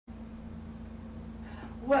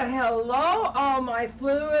Well, hello, all my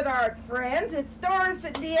fluid art friends. It's Doris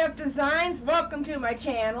at DF Designs. Welcome to my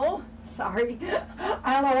channel. Sorry,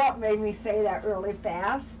 I don't know what made me say that really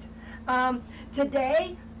fast.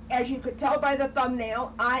 Today, as you could tell by the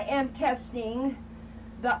thumbnail, I am testing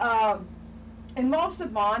the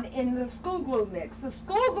Emulsa Bond in the school glue mix. The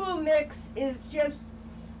school glue mix is just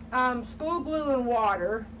school glue and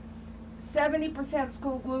water, 70%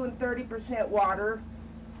 school glue and 30% water,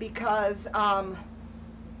 because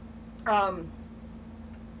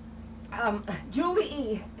Julie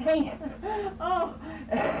E. Oh,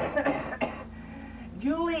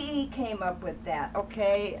 Julie E. came up with that.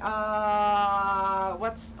 Okay,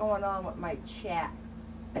 what's going on with my chat?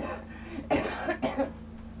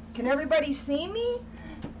 Can everybody see me?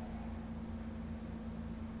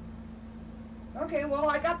 Okay, well,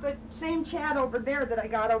 I got the same chat over there that I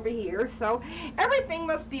got over here, so everything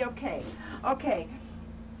must be okay. Okay,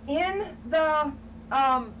 in the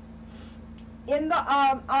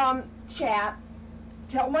chat,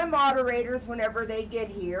 tell my moderators whenever they get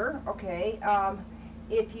here, okay,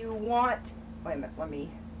 if you want, wait a minute, let me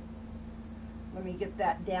get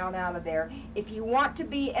that down out of there. If you want to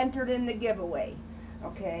be entered in the giveaway,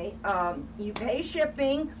 okay, you pay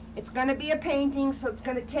shipping. It's going to be a painting, so it's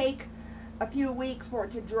going to take a few weeks for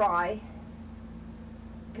it to dry.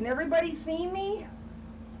 Can everybody see me?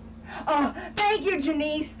 Oh, thank you,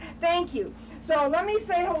 Janice. Thank you. So let me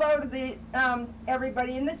say hello to the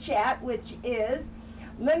everybody in the chat, which is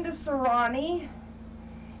Linda Serrani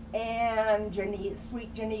and Janice,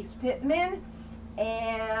 Sweet Janice Pittman,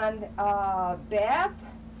 and Beth,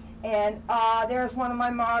 and there's one of my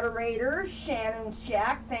moderators, Shannon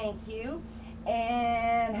Shack. Thank you.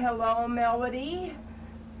 And hello, Melody.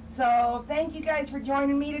 So thank you guys for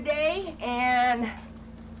joining me today, and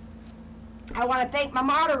I want to thank my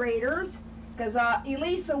moderators, because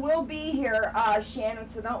Elisa will be here, Shannon,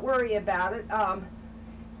 so don't worry about it.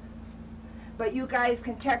 But you guys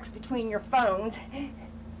can text between your phones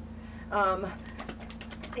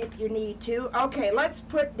if you need to. Okay, let's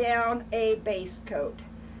put down a base coat.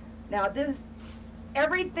 Now this,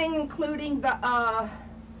 everything including the,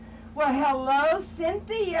 well, hello,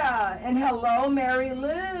 Cynthia, and hello, Mary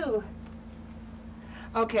Lou.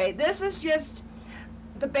 Okay, this is just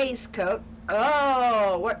the base coat.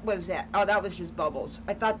 Oh, what was that? Oh, that was just bubbles.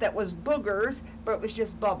 I thought that was boogers, but it was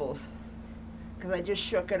just bubbles, because I just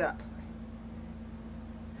shook it up.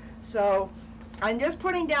 So, I'm just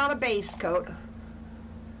putting down a base coat.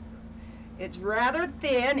 It's rather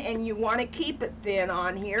thin, and you want to keep it thin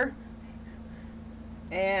on here.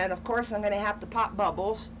 And, of course, I'm going to have to pop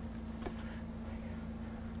bubbles.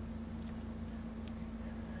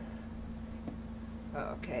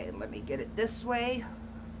 Okay, let me get it this way.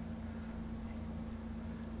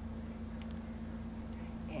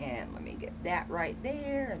 And let me get that right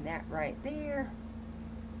there and that right there.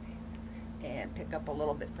 And pick up a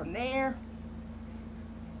little bit from there.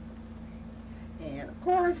 And of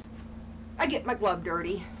course, I get my glove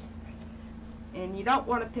dirty. And you don't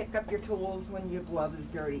want to pick up your tools when your glove is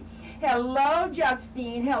dirty. Hello,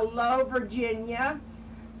 Justine. Hello, Virginia.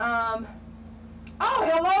 Oh,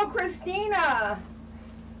 hello, Christina.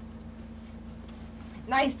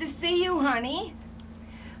 Nice to see you, honey.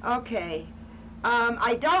 Okay.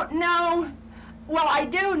 I don't know, well, I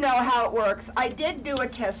do know how it works. I did do a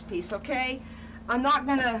test piece, okay? I'm not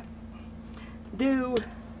gonna do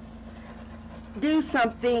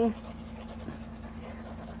something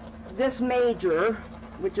this major,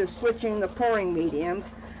 which is switching the pouring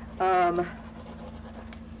mediums,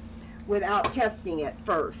 without testing it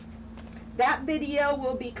first. That video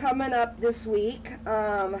will be coming up this week,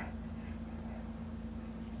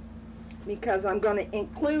 because I'm going to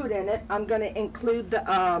include in it, I'm going to include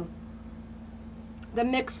the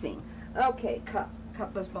mixing. Okay, cup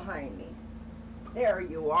is behind me. There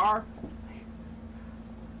you are.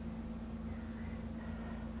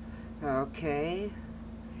 Okay.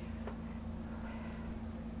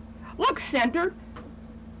 Looks centered.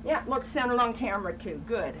 Yeah, looks centered on camera too.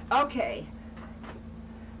 Good. Okay.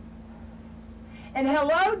 And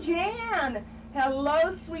hello, Jan.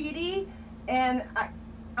 Hello, sweetie. And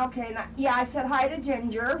okay, yeah, I said hi to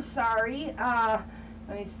Ginger, sorry. Let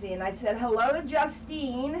me see, and I said hello to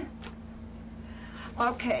Justine.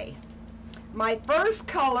 Okay, my first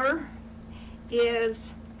color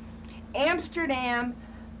is Amsterdam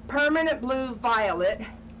Permanent Blue Violet,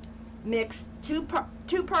 mixed two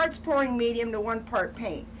parts pouring medium to 1 part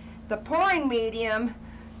paint. The pouring medium,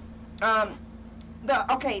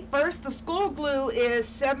 first the school glue is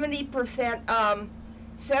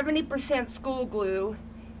 70% school glue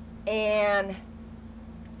and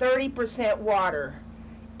 30% water.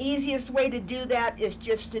 easiest way to do that is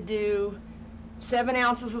just to do 7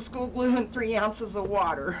 ounces of school glue and 3 ounces of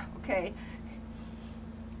water, okay?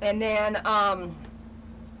 And then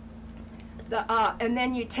and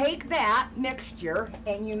then you take that mixture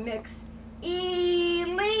and you mix.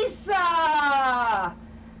 Elisa,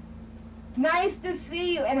 nice to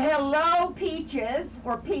see you, and hello Peaches,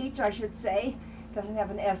 or Peach I should say, doesn't have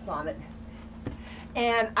an S on it.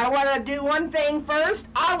 And I want to do one thing first.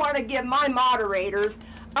 I want to give my moderators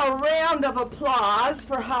a round of applause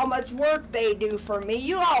for how much work they do for me.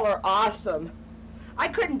 You all are awesome. I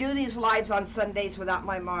couldn't do these lives on Sundays without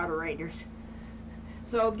my moderators.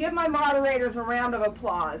 So give my moderators a round of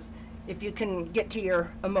applause if you can get to your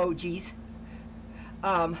emojis.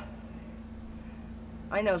 I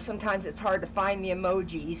know sometimes it's hard to find the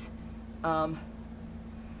emojis.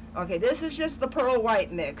 Okay, this is just the pearl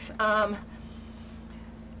white mix.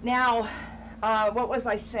 Now, what was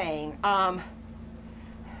I saying? Hang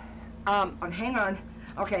on.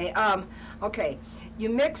 Okay, okay. You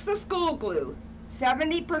mix the school glue.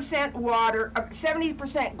 70% water,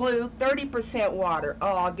 70% glue, 30% water.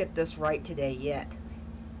 Oh, I'll get this right today yet.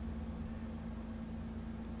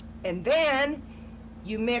 And then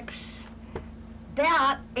you mix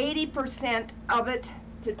that 80% of it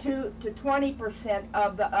to 20%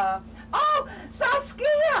 of the, oh,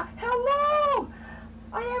 Saskia, hello!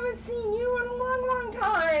 I haven't seen you in a long, long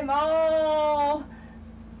time. Oh,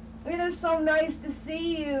 it is so nice to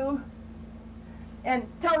see you. And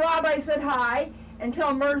tell Rob I said hi, and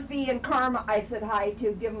tell Murphy and Karma I said hi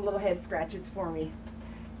too. Give them little head scratches for me.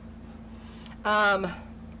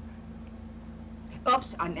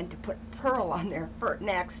 Oops, I meant to put pearl on there for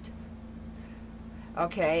next.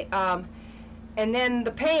 Okay, and then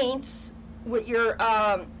the paints with your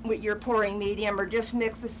pouring medium are just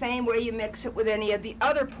mixed the same way you mix it with any of the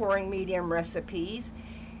other pouring medium recipes.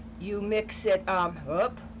 You mix it,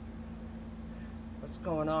 what's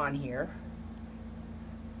going on here?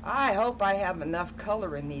 I hope I have enough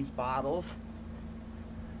color in these bottles.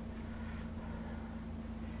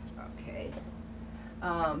 Okay.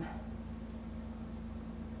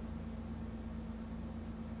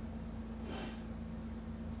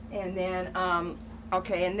 And then,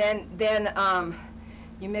 okay, and then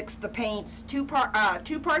you mix the paints, 2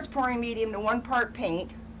 parts pouring medium to 1 part paint.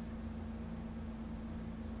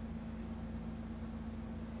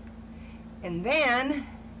 And then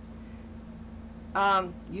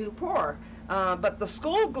you pour. But the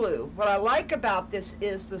school glue, what I like about this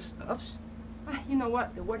is this, oops, you know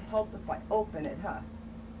what, it would help if I open it, huh?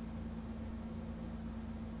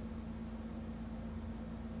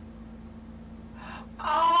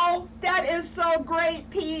 Oh, that is so great,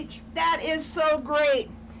 Peach. That is so great.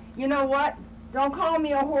 You know what? Don't call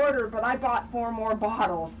me a hoarder, but I bought 4 more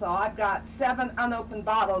bottles, so I've got 7 unopened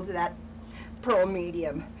bottles of that pearl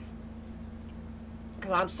medium.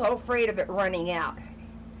 Because I'm so afraid of it running out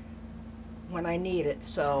when I need it,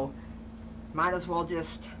 so might as well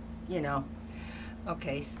just, you know.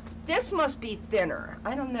 Okay, this must be thinner.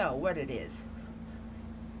 I don't know what it is.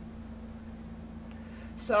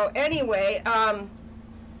 So anyway,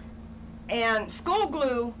 and school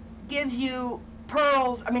glue gives you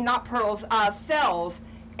pearls, I mean not pearls, cells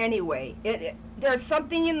anyway. There's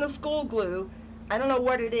something in the school glue, I don't know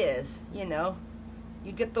what it is, you know.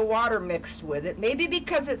 You get the water mixed with it. Maybe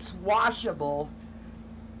because it's washable,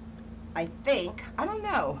 I think. I don't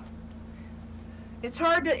know. It's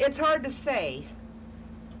hard to say.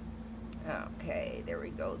 Okay, there we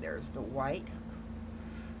go. There's the white.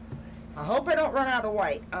 I hope I don't run out of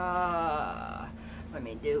white. Let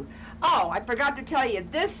me do. Oh, I forgot to tell you.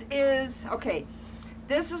 This is, okay,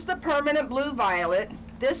 this is the permanent blue violet.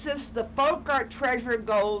 This is the Folk Art Treasure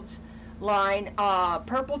Golds line,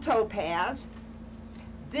 purple topaz.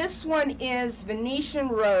 This one is Venetian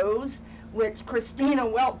rose, which Christina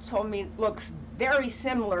Welch told me looks very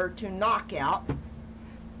similar to Knockout.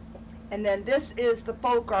 And then this is the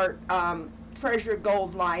Folk Art Treasure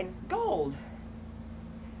Gold line, gold.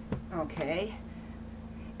 Okay.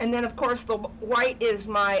 And then of course the white is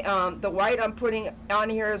my, the white I'm putting on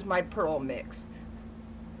here is my pearl mix.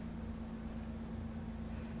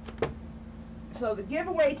 So the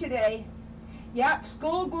giveaway today, yeah,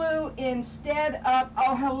 school glue instead of,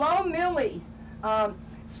 oh hello Millie,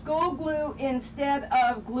 school glue instead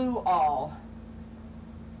of glue all.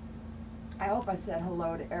 I hope I said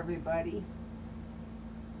hello to everybody.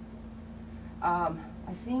 I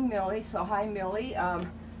see Millie, so hi Millie.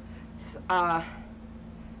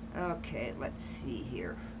 Okay, let's see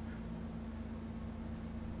here.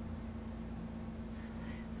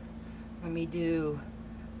 Let me do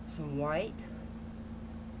some white.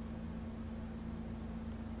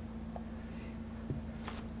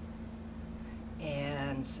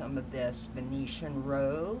 some of this Venetian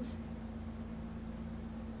rose.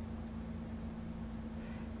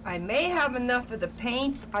 I may have enough of the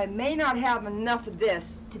paints. I may not have enough of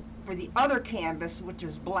this for the other canvas, which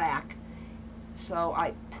is black. So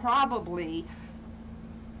I probably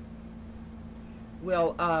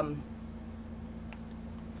will,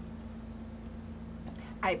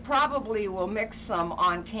 mix some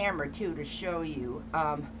on camera too to show you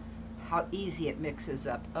how easy it mixes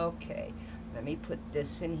up. Okay, let me put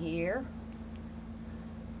this in here.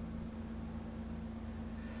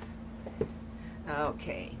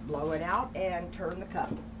 Okay, blow it out and turn the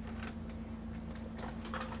cup.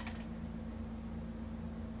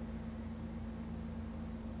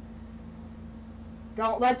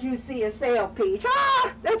 Don't let you see a sail, Peach.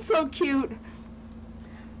 Ah, that's so cute.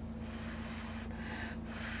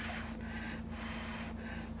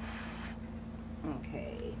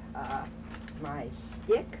 Okay, my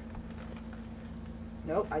stick.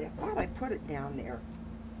 Nope, I thought I put it down there.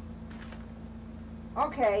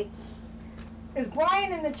 Okay. Is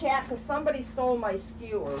Brian in the chat? Because somebody stole my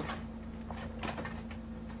skewer.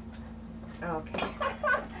 Okay.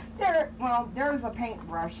 There's a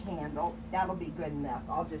paintbrush handle. That'll be good enough.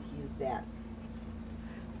 I'll just use that.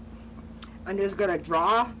 I'm just going to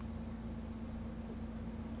draw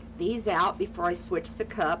these out before I switch the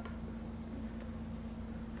cup.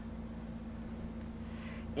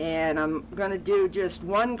 And I'm going to do just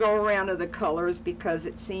one go around of the colors because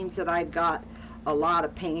it seems that I've got a lot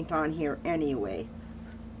of paint on here anyway.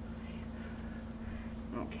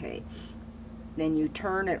 Okay. Then you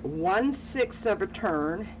turn it 1/6 of a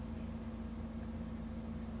turn.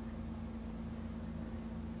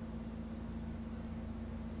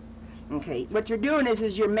 Okay, what you're doing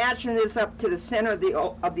is you're matching this up to the center of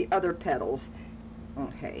the other petals.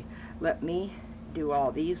 Okay, let me do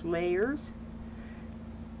all these layers.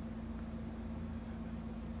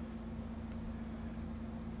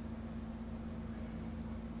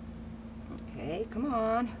 Okay, come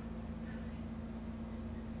on.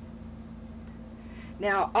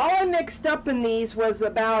 Now, all I mixed up in these was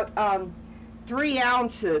about 3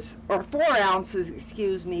 ounces or 4 ounces,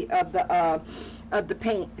 excuse me, of the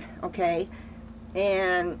paint. Okay,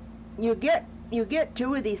 and you get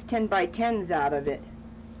 2 of these 10 by 10s out of it.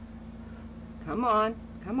 Come on,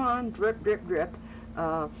 come on, drip, drip, drip.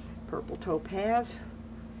 Purple topaz.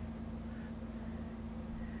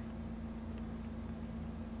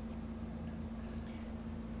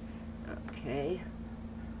 Okay.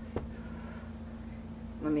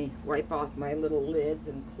 Let me wipe off my little lids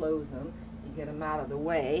and close them and get them out of the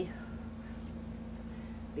way,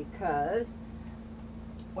 because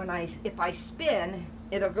if I spin,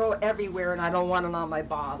 it'll go everywhere and I don't want it on my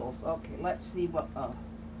bottles. Okay, let's see what, oh,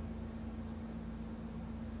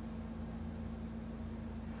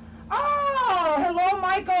 hello,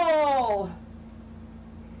 Michael.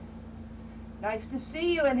 Nice to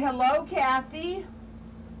see you, and hello, Kathy.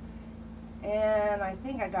 And I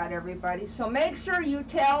think I got everybody. So make sure you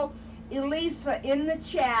tell Elisa in the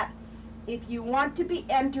chat if you want to be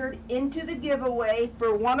entered into the giveaway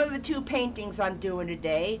for one of the 2 paintings I'm doing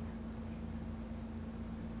today.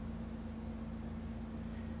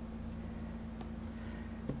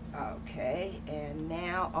 Okay, and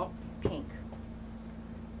now, oh, pink.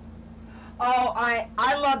 Oh,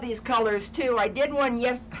 I love these colors too. I did one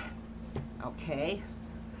okay.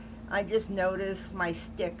 I just noticed my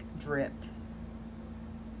stick dripped.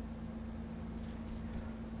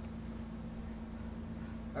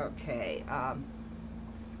 Okay,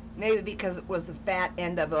 maybe because it was the fat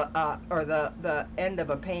end of or the end of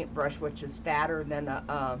a paintbrush, which is fatter than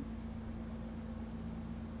a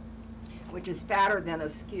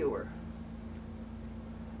skewer.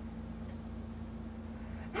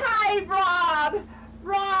 Hi, Rob.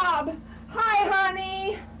 Rob. Hi,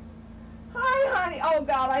 honey. Hi, honey. Oh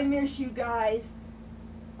God, I miss you guys.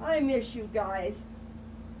 I miss you guys.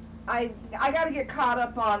 I gotta get caught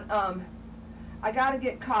up on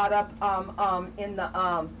in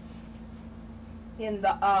the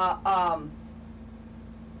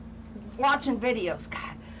watching videos.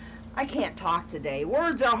 God, I can't talk today.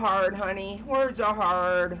 Words are hard, honey. Words are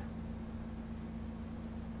hard.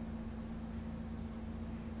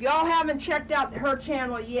 If y'all haven't checked out her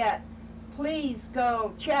channel yet, please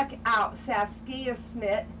go check out Saskia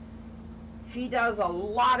Smith. She does a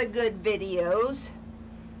lot of good videos.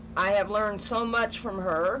 I have learned so much from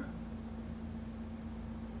her.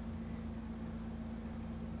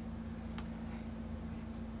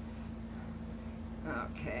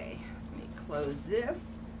 Okay, let me close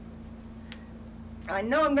this. I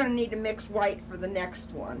know I'm going to need to mix white for the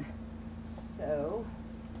next one. So,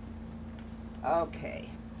 okay,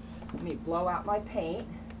 let me blow out my paint.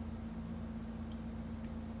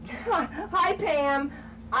 Hi, Pam.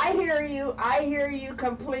 I hear you. I hear you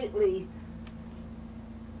completely.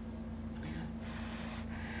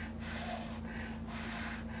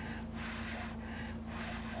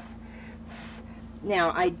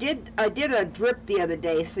 Now, I did a drip the other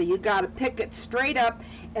day, so you got to pick it straight up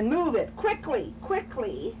and move it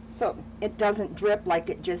quickly, so it doesn't drip like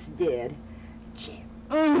it just did.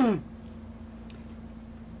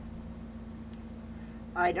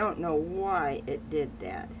 I don't know why it did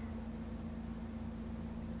that.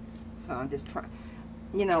 So I'm just trying.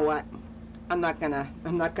 You know what? I'm not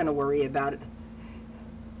gonna worry about it.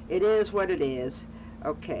 It is what it is.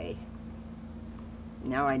 Okay.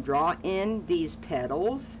 Now I draw in these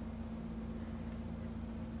petals.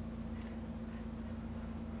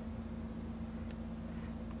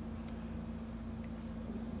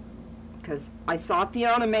 Because I saw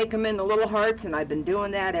Fiona make them into little hearts, and I've been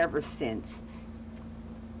doing that ever since.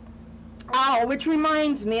 Oh, which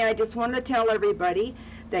reminds me, I just wanted to tell everybody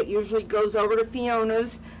that usually goes over to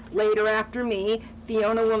Fiona's later after me.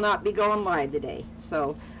 Fiona will not be going live today,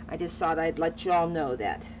 so I just thought I'd let you all know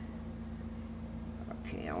that.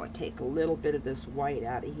 Okay, I want to take a little bit of this white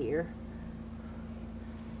out of here.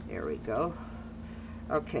 There we go.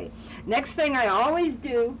 Okay, next thing I always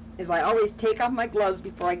do is I always take off my gloves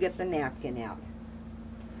before I get the napkin out,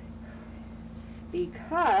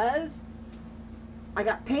 because I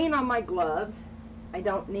got paint on my gloves. I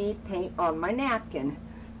don't need paint on my napkin.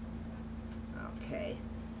 Okay,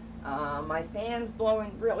 my fan's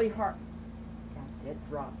blowing really hard. That's it,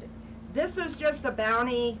 dropped it. This is just a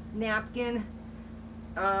Bounty napkin.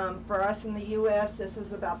 For us in the U.S., this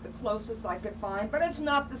is about the closest I could find, but it's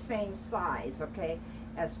not the same size, okay,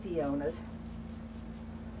 as Fiona's.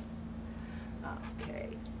 Okay,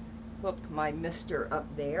 hook my mister up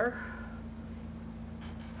there.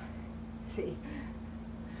 See.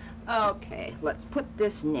 Okay, let's put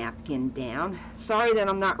this napkin down. Sorry that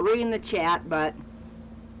I'm not reading the chat, but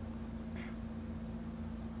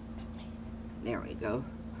there we go.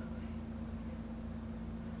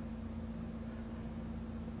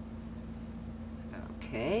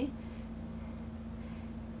 Okay,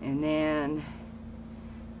 and then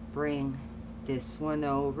bring this one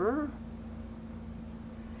over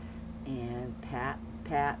and pat,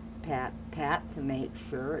 pat, pat, pat to make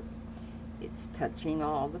sure it's touching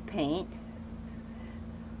all the paint.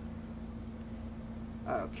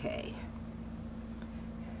 Okay.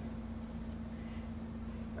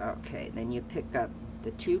 Okay, then you pick up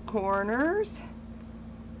the two corners,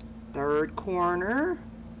 third corner,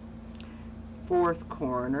 fourth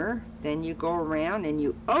corner, then you go around and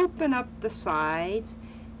you open up the sides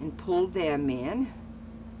and pull them in.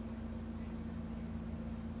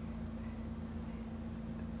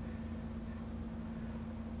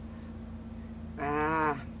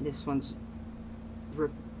 This one's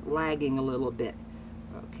lagging a little bit.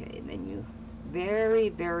 Okay, then you very,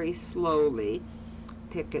 very slowly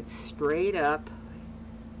pick it straight up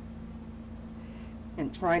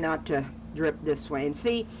and try not to drip this way. And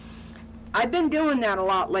see, I've been doing that a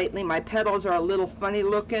lot lately. My petals are a little funny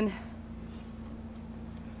looking.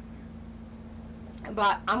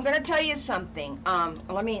 But I'm going to tell you something.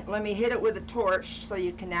 Let me hit it with a torch so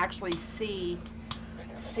you can actually see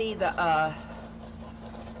the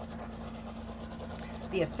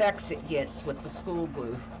effects it gets with the school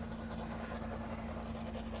glue.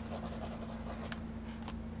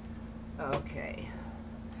 Okay.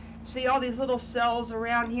 See all these little cells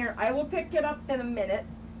around here? I will pick it up in a minute.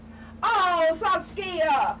 Oh,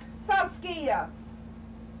 Saskia! Saskia!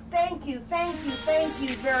 Thank you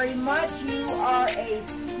very much. You are a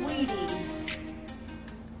sweetie.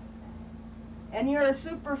 And you're a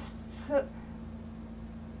super...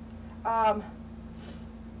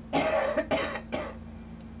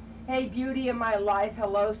 Hey, beauty of my life.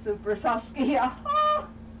 Hello, Super Saskia.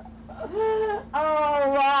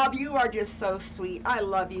 Oh, Rob, you are just so sweet. I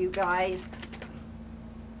love you guys.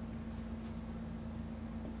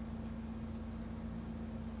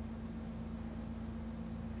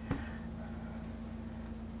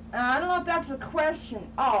 I don't know if that's a question.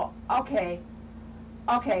 Oh, okay.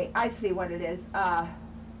 Okay, I see what it is.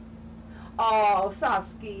 Oh,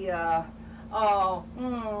 Saskia. Oh,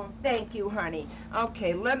 thank you, honey.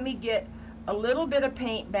 Okay, let me get a little bit of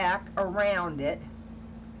paint back around it.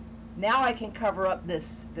 Now I can cover up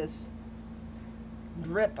this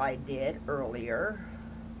drip I did earlier.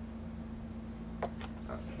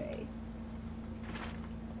 Okay.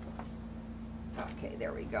 Okay,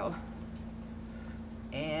 there we go.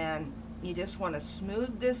 And you just want to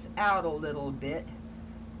smooth this out a little bit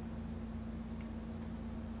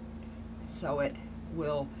so it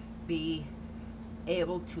will be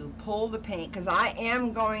able to pull the paint, because I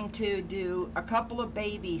am going to do a couple of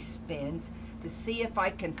baby spins to see if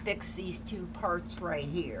I can fix these two parts right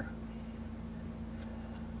here.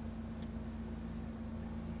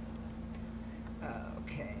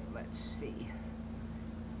 Okay, let's see.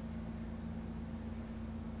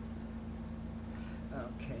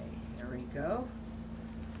 Okay, here we go.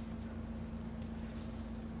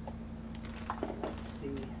 Let's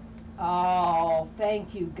see. Oh,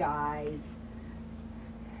 thank you guys.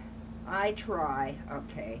 I try.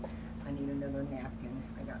 Okay, I need another napkin.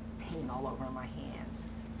 I got paint all over my hands.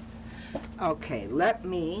 Okay, let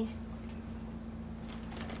me,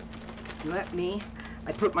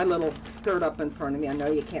 I put my little skirt up in front of me. I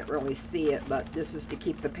know you can't really see it, but this is to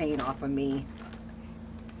keep the paint off of me.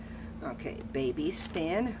 Okay, baby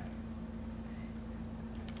spin.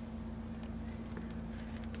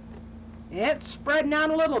 It's spreading out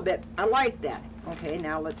a little bit. I like that. Okay,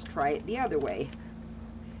 now let's try it the other way.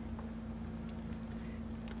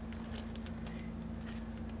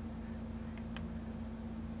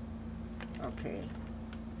 Okay.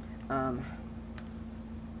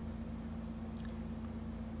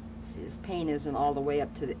 See, this paint isn't all the way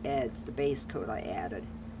up to the edge, the base coat I added.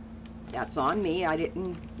 That's on me. I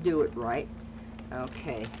didn't do it right.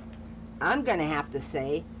 Okay. I'm gonna have to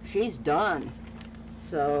say she's done.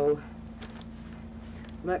 So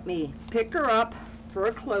let me pick her up for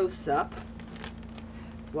a close-up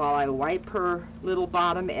while I wipe her little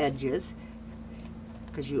bottom edges,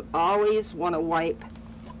 because you always want to wipe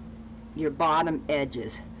your bottom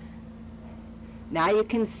edges. Now you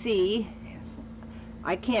can see,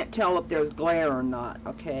 I can't tell if there's glare or not,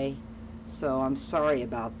 okay? So I'm sorry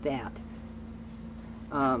about that.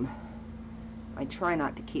 I try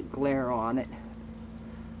not to keep glare on it,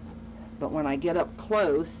 but when I get up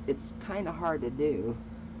close, it's kind of hard to do.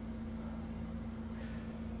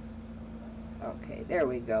 Okay, there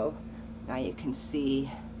we go. Now you can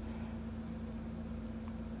see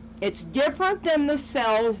it's different than the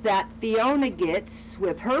cells that Fiona gets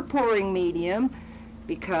with her pouring medium,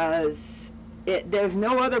 because there's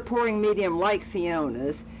no other pouring medium like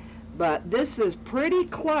Fiona's, but this is pretty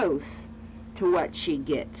close to what she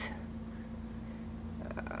gets.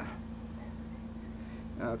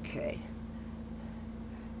 Okay,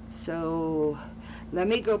 so let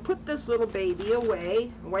me go put this little baby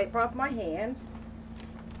away, wipe off my hands.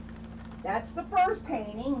 That's the first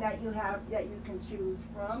painting that you can choose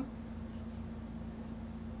from.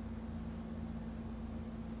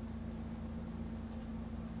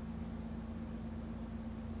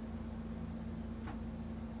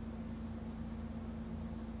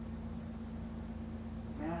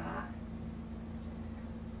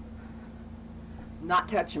 Not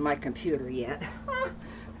touching my computer yet.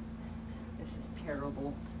 This is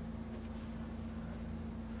terrible.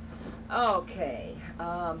 Okay.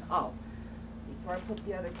 Oh, before I put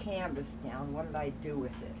the other canvas down, what did I do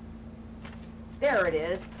with it? There it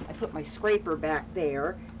is. I put my scraper back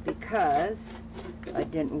there because I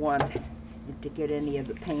didn't want it to get any of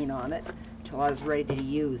the paint on it until I was ready to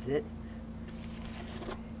use it.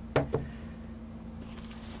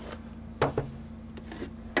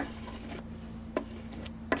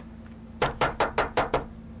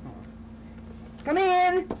 Come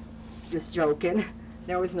in! Just joking.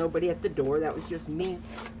 There was nobody at the door. That was just me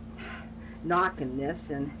knocking this.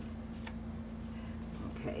 And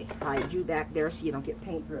okay, hide you back there so you don't get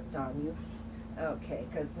paint dripped on you. Okay,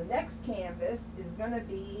 because the next canvas is going to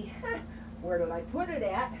be, where did I put it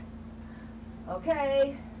at?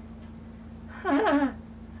 Okay.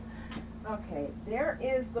 Okay, there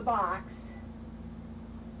is the box.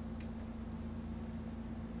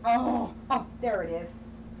 Oh, there it is.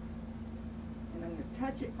 And I'm going to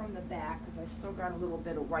touch it from the back because I still got a little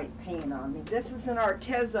bit of white paint on me. This is an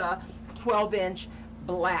Arteza 12-inch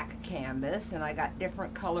black canvas, and I got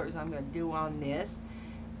different colors I'm going to do on this.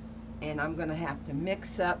 And I'm going to have to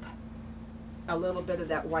mix up a little bit of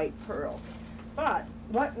that white pearl. But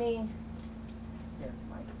let me, there's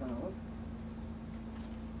my phone.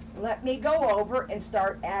 Let me go over and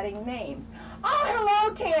start adding names. Oh,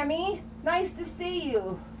 hello, Tammy. Nice to see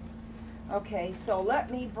you. Okay, so let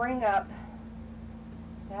me bring up,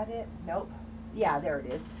 is that it? Nope. Yeah, there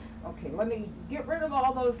it is. Okay, let me get rid of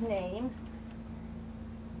all those names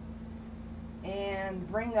and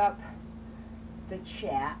bring up the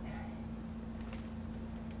chat.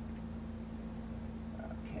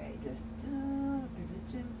 Okay, just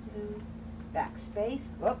backspace.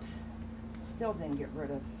 Whoops. Still didn't get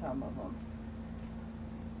rid of some of them.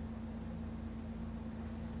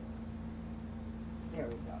 There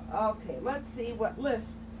we go. Okay, let's see what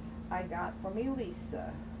list I got from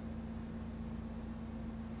Elisa.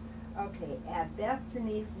 Okay, Okay, add Beth,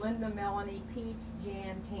 Denise, Linda, Melanie, Peach,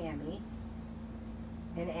 Jan, Tammy,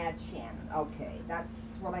 and add Shannon. Okay,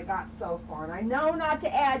 that's what I got so far. And I know not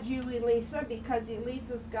to add you, Elisa, because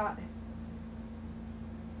Elisa's got...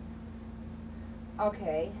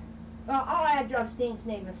 Okay. Well, I'll add Justine's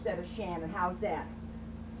name instead of Shannon. How's that?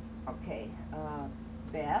 Okay,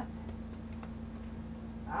 Beth.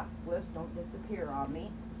 Ah, Bliss, don't disappear on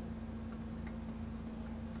me.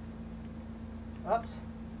 Oops.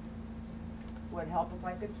 Would help if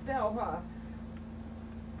I could spell, huh?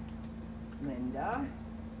 Linda.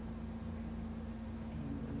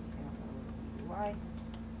 M-E-L-O-D-Y.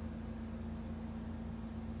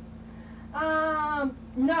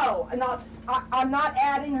 No, and I'm not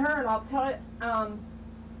adding her, and I'll tell it,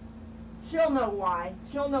 she'll know why.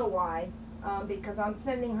 She'll know why, because I'm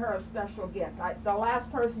sending her a special gift. The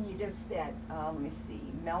last person you just said, let me see,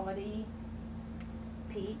 Melody,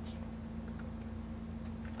 Peach,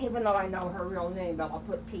 even though I know her real name, but I'll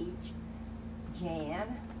put Peach,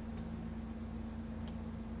 Jan,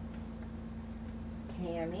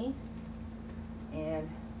 Tammy, and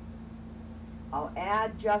I'll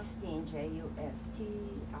add Justine, J-U-S-T-I-N-E.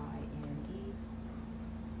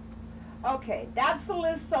 Okay, that's the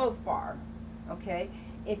list so far. Okay,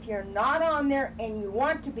 if you're not on there and you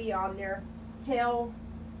want to be on there, tell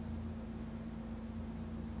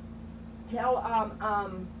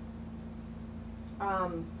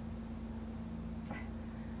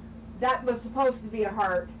that was supposed to be a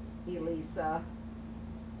heart, Elisa.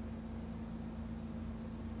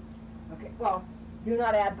 Okay, well, do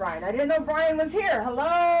not add Brian. I didn't know Brian was here.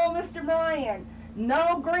 Hello, Mr. Brian.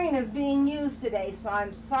 No green is being used today, so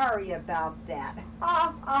I'm sorry about that.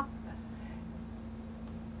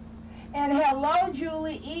 And hello,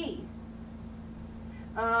 Julie E.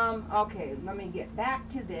 Okay, let me get back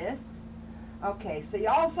to this. Okay, so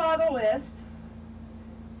y'all saw the list.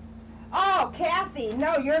 Oh, Kathy,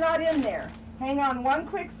 no, you're not in there. Hang on one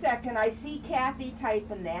quick second. I see Kathy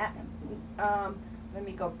typing that. Let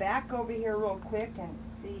me go back over here real quick and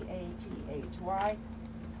C-A-T-H-Y.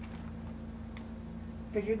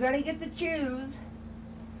 Because you're going to get to choose.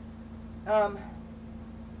 Let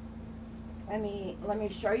me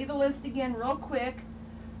show you the list again real quick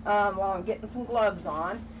while I'm getting some gloves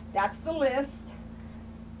on. That's the list.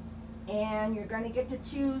 And you're going to get to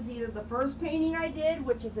choose either the first painting I did,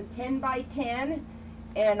 which is a 10 by 10,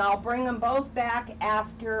 and I'll bring them both back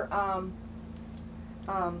after I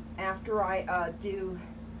do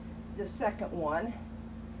the second one.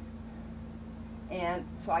 And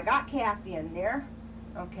so I got Kathy in there.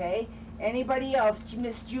 Okay. Anybody else?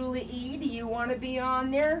 Miss Julie E., do you want to be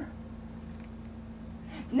on there?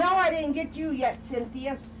 No, I didn't get you yet,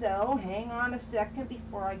 Cynthia, so hang on a second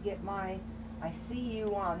before I get my... I see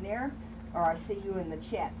you on there, or I see you in the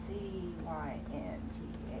chat. C-Y-N-T-H-I-A.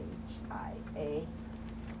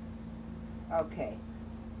 Okay.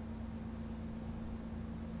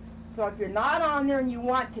 So if you're not on there and you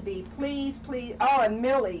want to be, please, please. Oh, and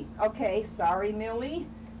Millie. Okay, sorry, Millie.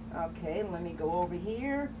 Okay, let me go over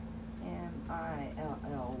here.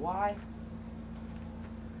 M-I-L-L-Y.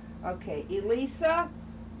 Okay, Elisa,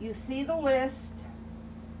 you see the list.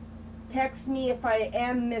 Text me if I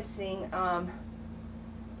am missing.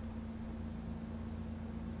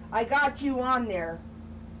 I got you on there.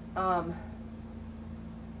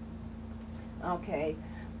 Okay.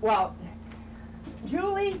 Well,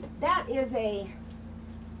 Julie, that is a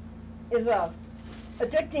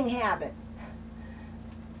addicting habit.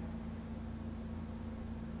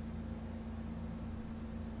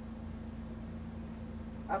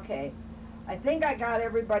 Okay. I think I got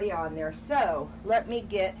everybody on there. So, let me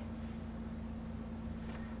get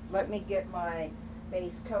my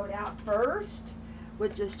base coat out first,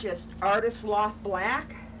 which is just Artist Loft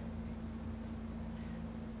Black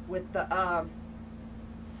with the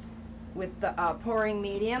pouring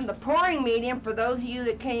medium. The pouring medium, for those of you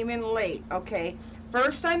that came in late, okay,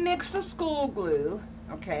 first I mix the school glue,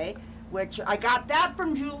 okay, which I got that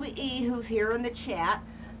from Julie E., who's here in the chat.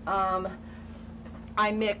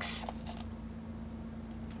 I mix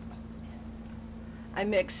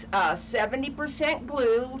 70%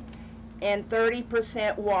 glue and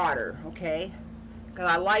 30% water, okay? Because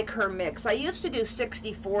I like her mix. I used to do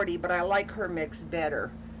 60-40, but I like her mix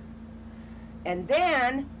better. And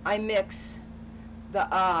then I mix the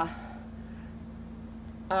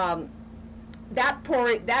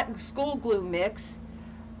that school glue mix.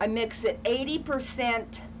 I mix it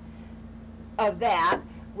 80% of that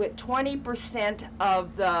with 20%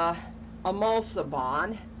 of the Emulsa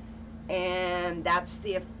Bond. And that's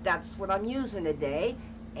what I'm using today,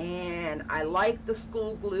 and I like the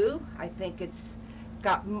school glue. I think it's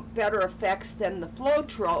got better effects than the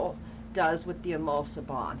Floetrol does with the Emulsa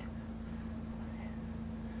Bond.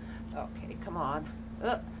 Okay, come on.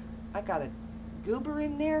 I got a goober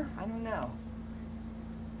in there? I don't know.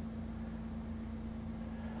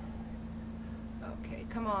 Okay,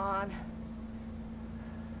 come on.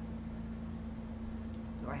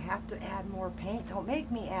 Do I have to add more paint? Don't make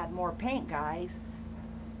me add more paint, guys.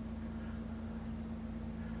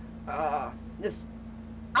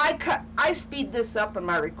 I speed this up in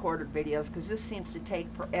my recorded videos because this seems to take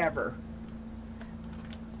forever.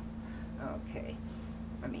 Okay,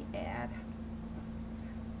 let me add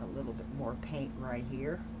a little bit more paint right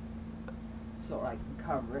here so I can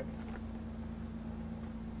cover it.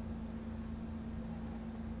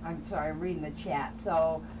 I'm sorry, I'm reading the chat.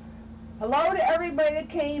 So, hello to everybody that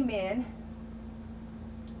came in.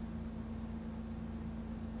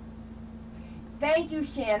 Thank you,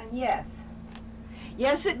 Shannon. Yes.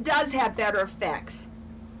 Yes, it does have better effects.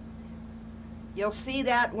 You'll see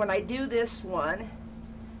that when I do this one.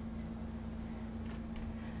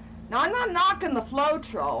 Now, I'm not knocking the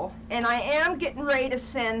Floetrol, and I am getting ready to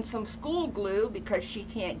send some school glue because she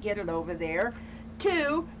can't get it over there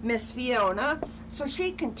to Miss Fiona so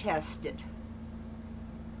she can test it.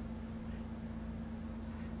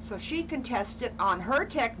 So she can test it on her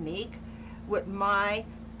technique with my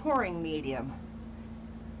pouring medium.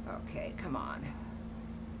 Okay, come on.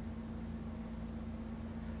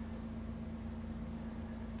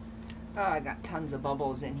 Oh, I got tons of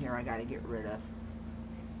bubbles in here I got to get rid of.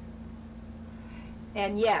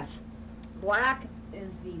 And yes, black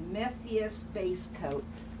is the messiest base coat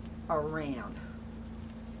around.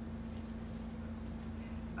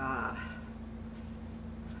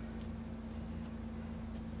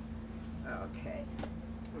 Okay,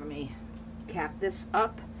 let me cap this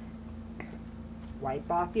up. Wipe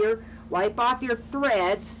off your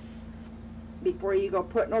threads before you go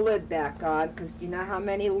putting a lid back on, because you know how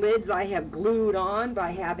many lids I have glued on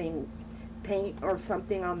by having paint or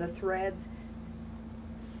something on the threads.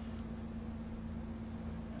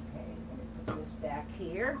 Okay, let me put this back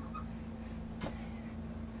here.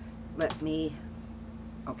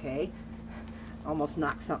 Okay, almost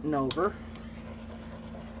knocked something over.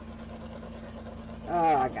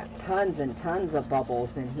 Oh, I got tons and tons of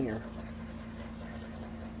bubbles in here.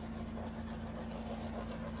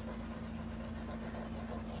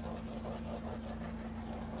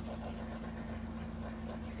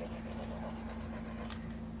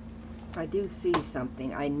 I do see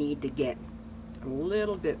something. I need to get a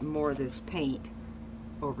little bit more of this paint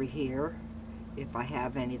over here if I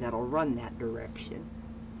have any that'll run that direction.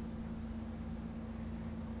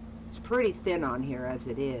 It's pretty thin on here as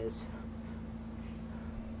it is.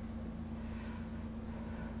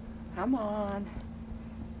 Come on.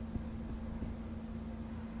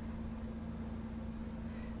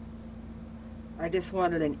 I just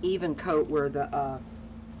wanted an even coat where the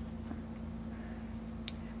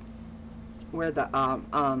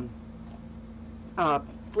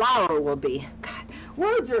flower will be. God,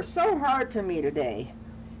 words are so hard for me today.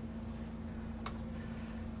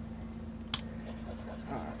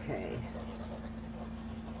 Okay.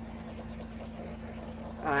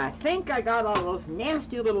 I think I got all those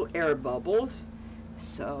nasty little air bubbles.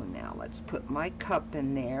 So now let's put my cup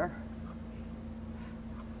in there.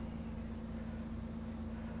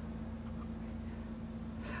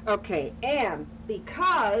 Okay, and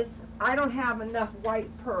because I don't have enough white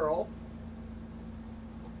pearl,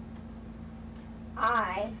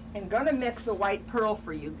 I am going to mix a white pearl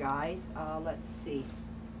for you guys. Let's see.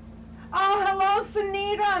 Oh, hello,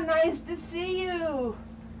 Sunita. Nice to see you.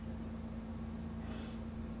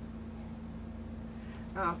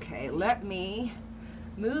 Okay, let me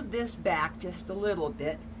move this back just a little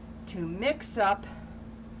bit to mix up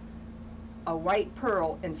a white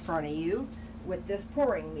pearl in front of you with this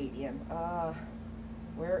pouring medium.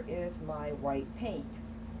 Where is my white paint?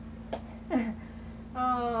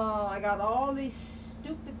 Oh, I got all these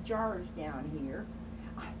stupid jars down here.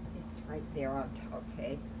 It's right there on top.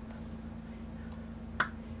 Okay.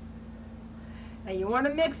 Now you want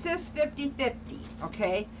to mix this 50-50,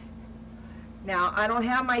 okay? Now, I don't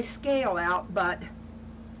have my scale out, but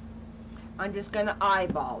I'm just going to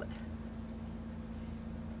eyeball it.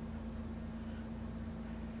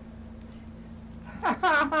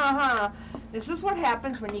 This is what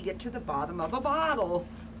happens when you get to the bottom of a bottle.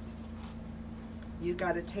 You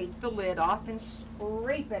got to take the lid off and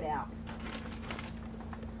scrape it out.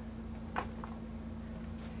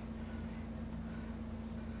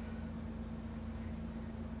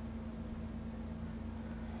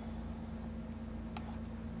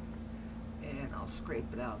 And I'll scrape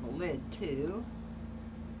it out of the lid too.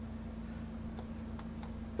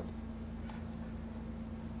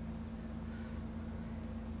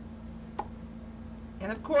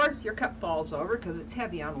 And of course, your cup falls over because it's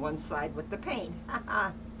heavy on one side with the paint.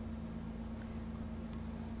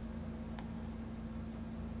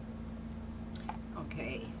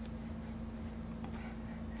 Okay.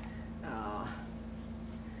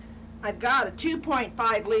 I've got a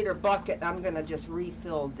 2.5 liter bucket. I'm going to just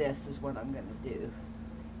refill this is what I'm going to do.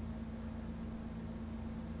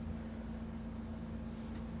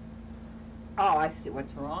 Oh, I see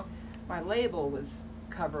what's wrong. My label was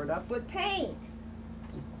covered up with paint.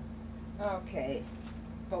 Okay,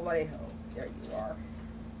 Vallejo, there you are.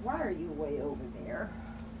 Why are you way over there?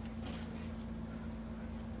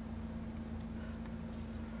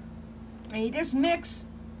 And you just mix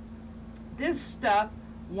this stuff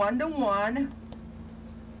 1 to 1,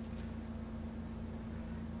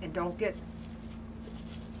 and don't get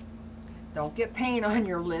paint on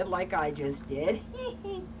your lid like I just did.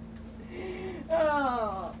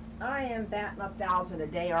 Oh, I am batting 1,000 a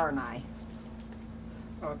day, aren't I?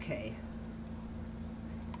 Okay.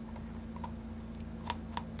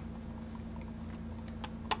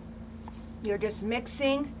 You're just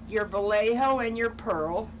mixing your Vallejo and your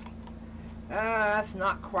pearl. That's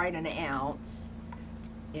not quite an ounce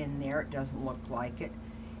in there. It doesn't look like it.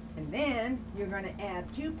 And then you're going to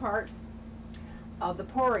add 2 parts of the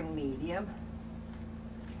pouring medium.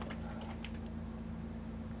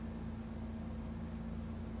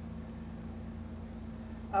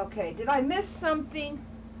 Okay, did I miss something?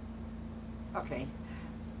 Okay.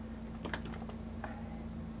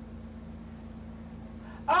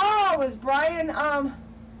 Oh, is Brian, oh,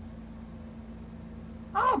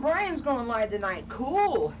 Brian's going live tonight.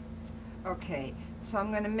 Cool. Okay, so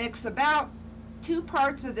I'm going to mix about 2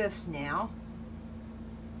 parts of this now.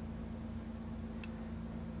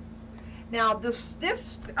 Now, this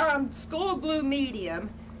School Glue medium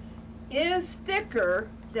is thicker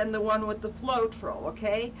than the one with the Floetrol,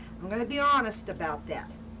 okay? I'm going to be honest about that.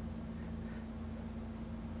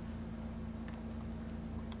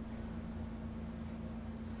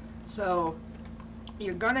 So,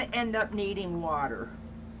 you're going to end up needing water.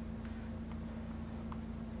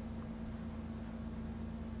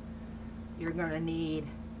 You're going to need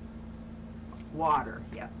water,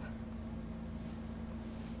 yep.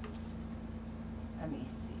 Let me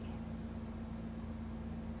see.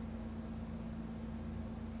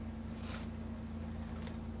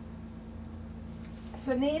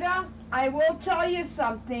 Sunita, I will tell you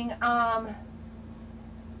something,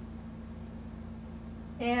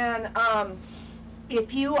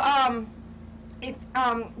 if you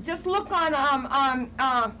just look on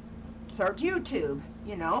search YouTube,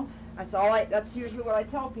 you know, that's usually what I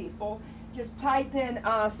tell people. Just type in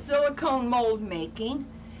silicone mold making,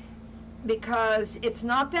 because it's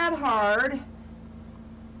not that hard,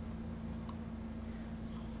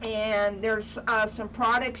 and there's some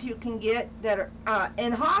products you can get that are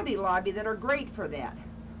in Hobby Lobby that are great for that.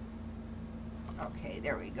 Okay,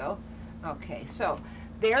 there we go. Okay, so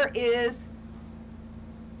there is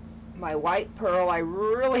my white pearl. I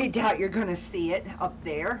really doubt you're going to see it up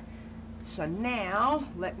there. So now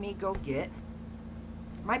let me go get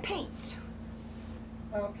my paint.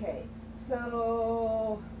 Okay,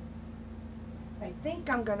 so I think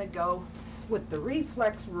I'm going to go with the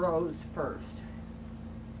Reflex Rose first.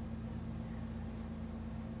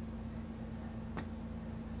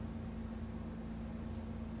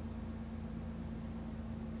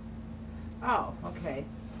 Oh, okay.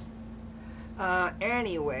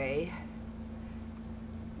 Anyway,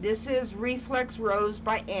 this is Reflex Rose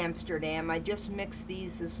by Amsterdam. I just mixed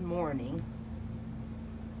these this morning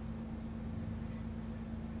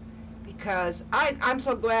because I'm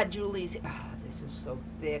so glad Julie's. Oh, this is so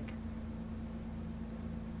thick.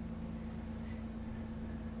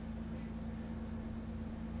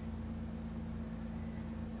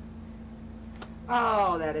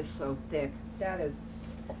 Oh, that is so thick. That is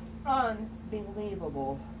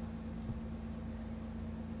unbelievable.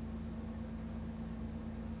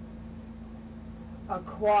 A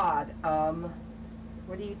quad.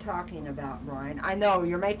 What are you talking about, Brian? I know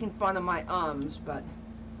you're making fun of my ums, but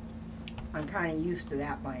I'm kind of used to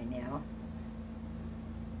that by now.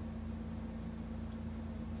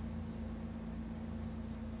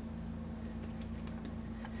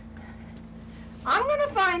 I'm going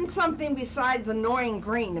to find something besides annoying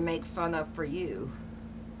green to make fun of for you.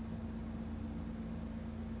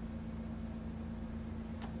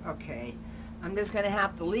 Okay, I'm just going to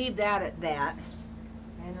have to leave that at that.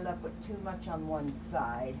 I ended up with too much on one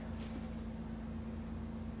side.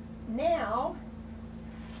 Now,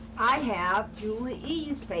 I have Julie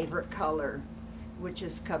E's favorite color, which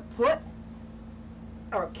is Caput,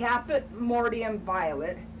 or Caput Mortem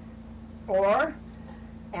Violet, or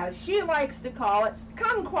as she likes to call it,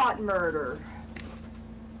 kumquat murder.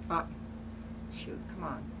 Shoot, come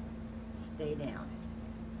on, stay down.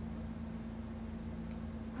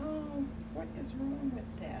 Oh, what is wrong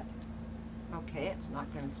with that? Okay, it's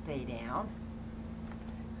not going to stay down.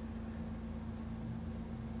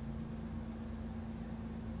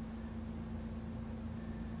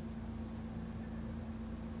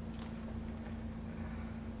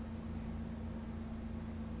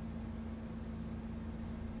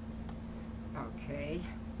 Okay,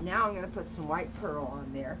 now I'm going to put some white pearl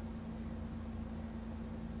on there.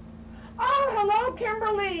 Oh, hello,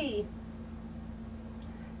 Kimberly.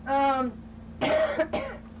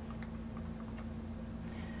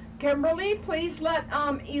 Kimberly, please let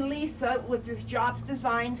Elisa, which is Jots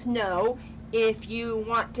Designs, know if you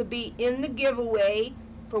want to be in the giveaway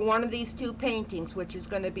for one of these two paintings, which is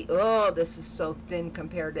going to be, oh, this is so thin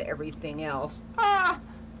compared to everything else.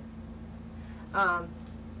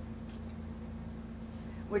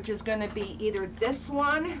 Which is going to be either this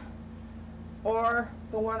one or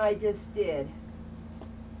the one I just did.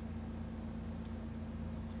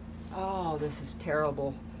 Oh, this is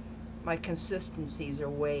terrible. My consistencies are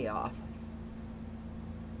way off.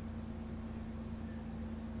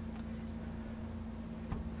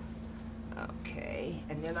 Okay,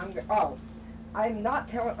 and then I'm not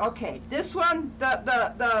telling, okay, this one,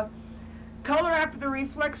 the color after the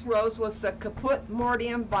reflex rose was the Caput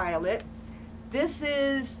Mortem Violet. This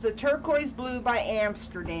is the turquoise blue by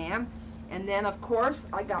Amsterdam. And then, of course,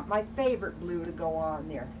 I got my favorite blue to go on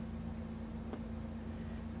there.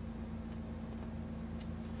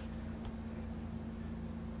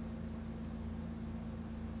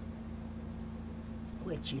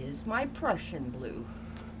 Which is my Prussian blue.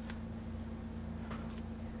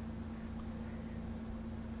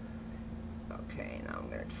 Okay, now I'm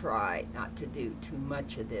going to try not to do too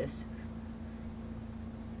much of this.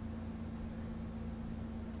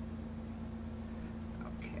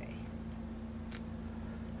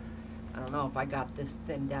 I don't know if I got this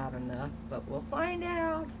thinned out enough, but we'll find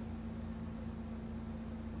out.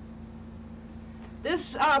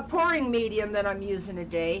 This pouring medium that I'm using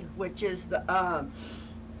today, which is the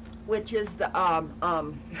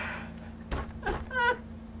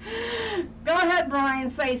go ahead, Brian,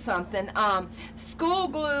 say something. School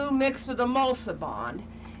glue mixed with Emulsa Bond.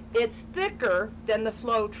 It's thicker than the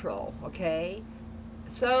Floetrol, okay?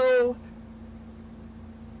 So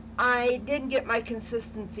I didn't get my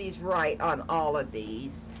consistencies right on all of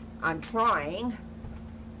these. I'm trying,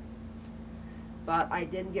 but I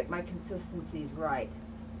didn't get my consistencies right.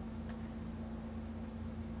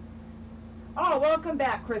 Oh, welcome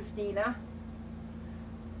back, Christina.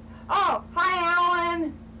 Oh, hi,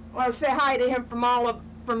 Alan. I want to say hi to him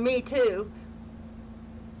from me too.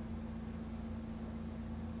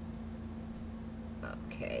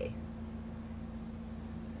 Okay.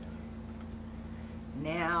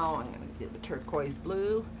 Now I'm going to do the turquoise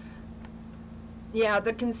blue. Yeah,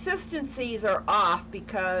 the consistencies are off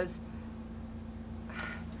because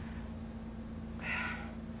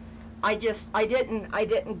I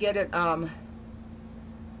didn't get it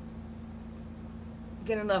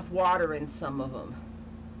get enough water in some of them.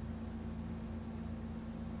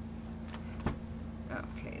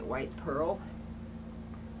 Okay, white pearl.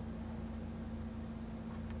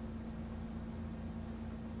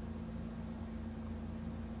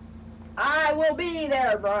 I will be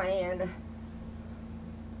there, Brian.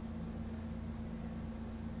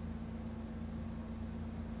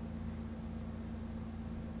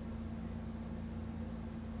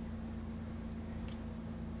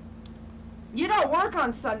 You don't work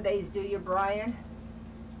on Sundays, do you, Brian?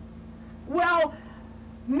 Well,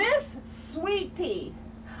 Miss Sweet Pea.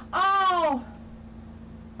 Oh,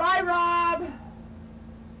 bye, Rob.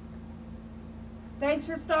 Thanks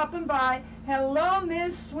for stopping by. Hello,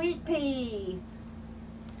 Miss Sweet Pea.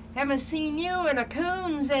 Haven't seen you in a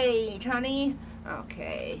coon's age, honey.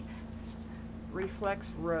 Okay.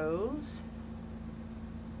 Reflex rose.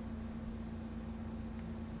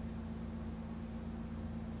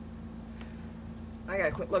 I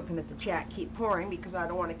gotta quit looking at the chat, keep pouring, because I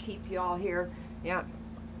don't want to keep you all here. Yeah.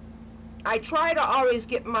 I try to always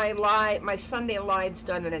get my Sunday lives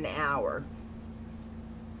done in an hour.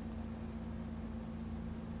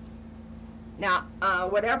 Now,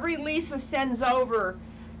 whatever Lisa sends over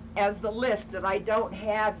as the list that I don't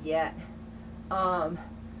have yet, I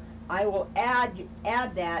will add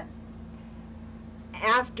that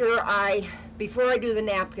before I do the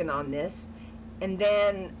napkin on this, and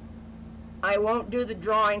then I won't do the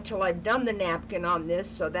drawing till I've done the napkin on this,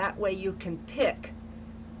 so that way you can pick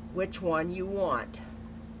which one you want.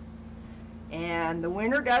 And the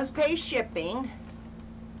winner does pay shipping.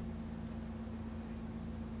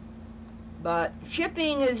 But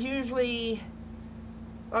shipping is usually,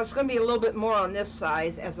 well, it's going to be a little bit more on this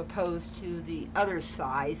size as opposed to the other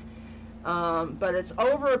size. But it's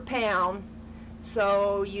over £1,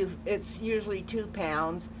 so it's usually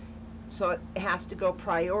 £2, so it has to go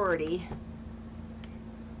priority.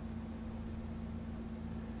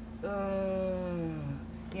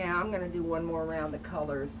 Yeah, I'm going to do one more round of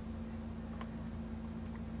colors.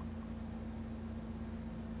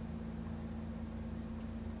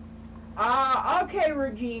 Okay,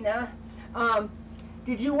 Regina.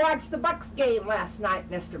 Did you watch the Bucks game last night,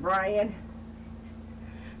 Mr. Brian?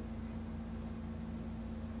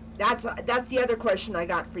 That's the other question I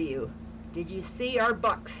got for you. Did you see our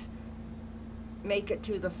Bucks make it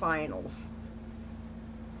to the finals?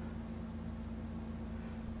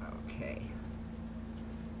 Okay.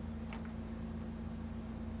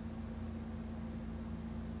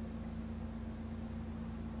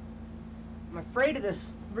 I'm afraid of this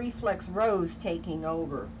reflex rose taking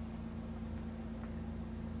over.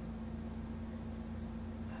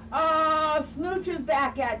 Oh, Smooch is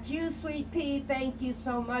back at you, Sweet Pea. Thank you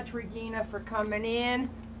so much, Regina, for coming in.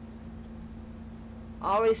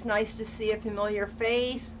 Always nice to see a familiar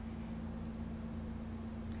face.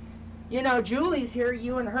 You know, Julie's here.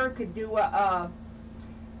 You and her could do a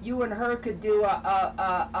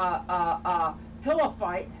pillow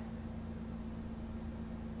fight.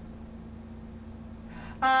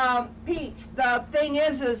 Peach, the thing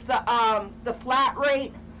is the flat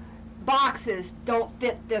rate boxes don't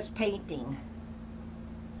fit this painting.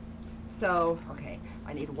 So, okay,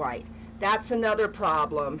 I need white. That's another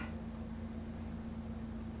problem,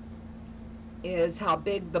 is how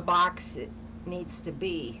big the box it needs to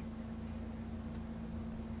be.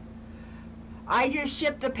 I just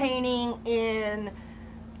shipped a painting in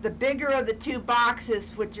the bigger of the two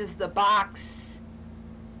boxes, which is the box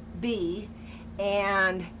B,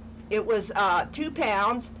 and it was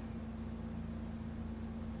 £2,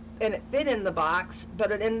 and it fit in the box,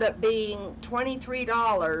 but it ended up being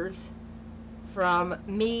 $23 from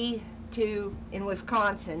me in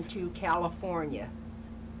Wisconsin to California.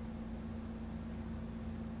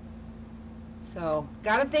 So,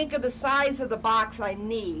 gotta think of the size of the box I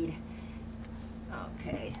need.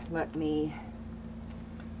 Okay, let me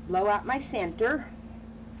blow out my center.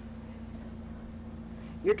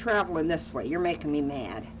 You're traveling this way. You're making me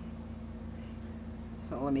mad.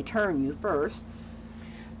 So let me turn you first.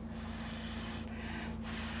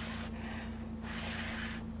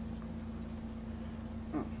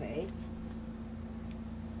 Okay.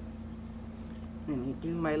 Let me do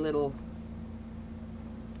my little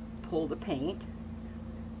pull the paint.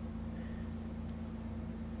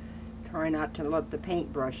 Try not to let the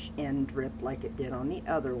paintbrush end drip like it did on the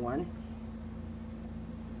other one.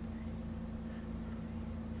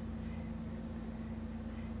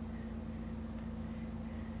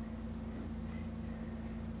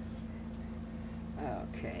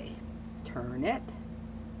 Okay, turn it.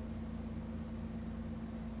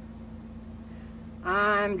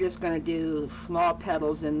 I'm just going to do small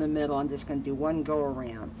petals in the middle. I'm just going to do one go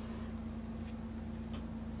around.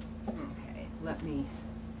 Okay, let me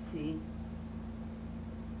see.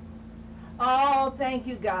 Oh, thank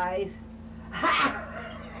you guys.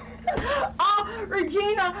 Oh,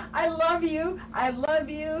 Regina, I love you. I love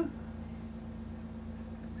you.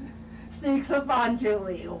 Sneaks up on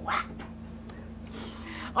Julie. Whap.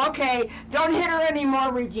 Okay, don't hit her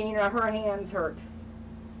anymore, Regina. Her hands hurt.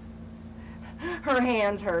 Her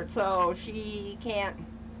hands hurt, so she can't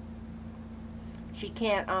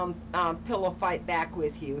pillow fight back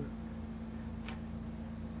with you.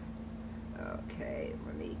 Okay,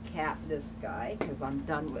 let me cap this guy because I'm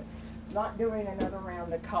done with not doing another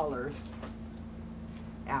round of colors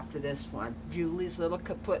after this one. Julie's little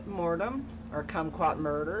Caput Mortem, or Kumquat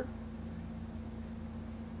Murder.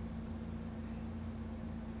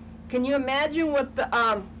 Can you imagine what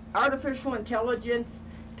the artificial intelligence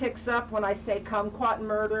picks up when I say Kumquat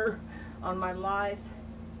Murder on my lives?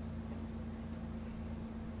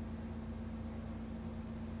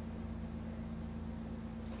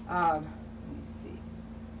 Let me see.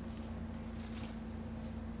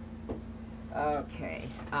 Okay,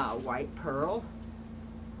 white pearl.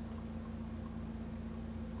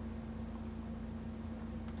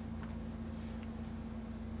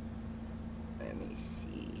 Let me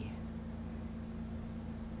see.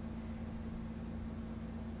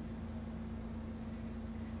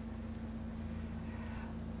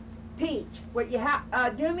 Peach, what you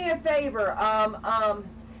have? Do me a favor.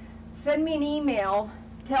 Send me an email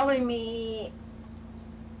telling me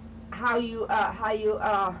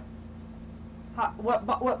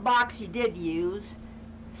what box you did use,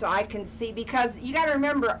 so I can see, because you got to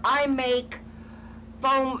remember, I make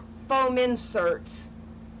foam inserts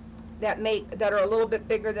that are a little bit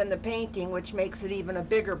bigger than the painting, which makes it even a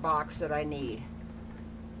bigger box that I need.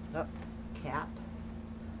 Oh, cap.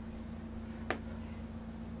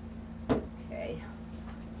 Okay.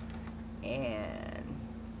 And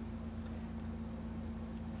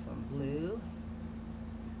some blue.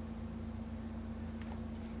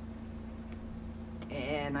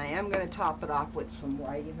 And I am going to top it off with some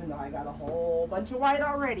white, even though I got a whole bunch of white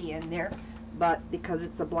already in there. But because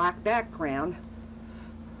it's a black background,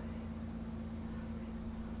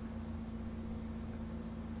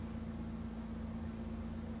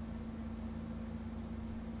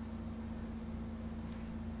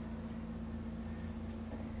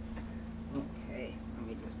 okay, let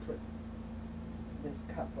me just put this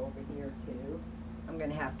cup over here too. I'm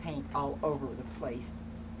going to have paint all over the place,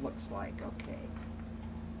 looks like. Okay.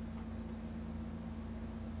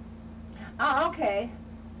 Oh, okay.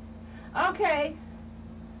 Okay.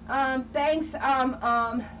 Thanks.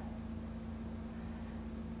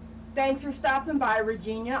 Thanks for stopping by,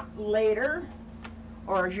 Regina. Later,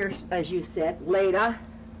 or as you said, later.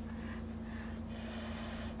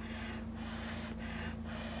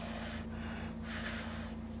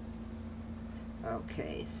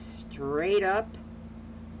 Okay, straight up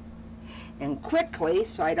and quickly,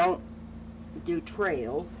 so I don't do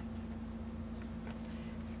trails.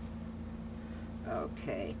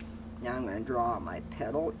 Okay, now I'm going to draw my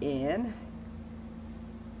petal in.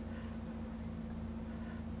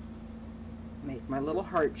 Make my little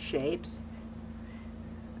heart shapes.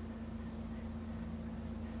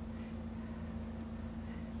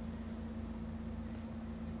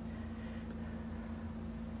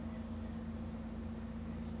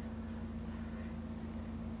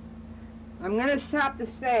 I'm going to have to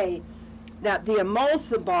say that the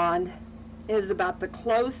Emulsa Bond is about the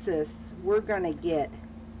closest we're going to get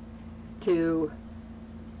to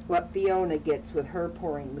what Fiona gets with her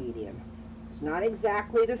pouring medium. It's not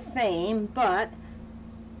exactly the same, but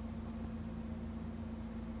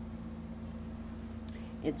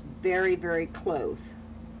it's very, very close.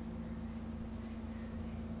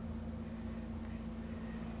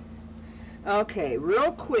 Okay,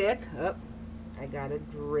 real quick. Oh, I got a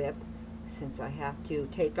drip since I have to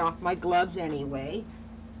take off my gloves anyway.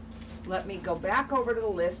 Let me go back over to the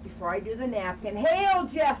list before I do the napkin. Hail,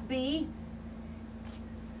 Jeff B.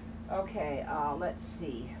 Okay, let's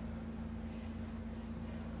see.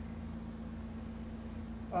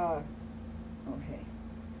 Okay.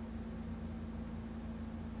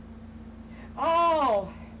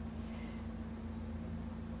 Oh!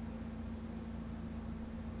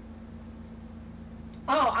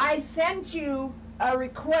 Oh, I sent you a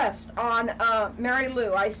request on Mary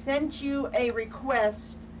Lou. I sent you a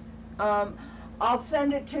request. I'll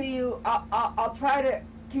send it to you. I'll try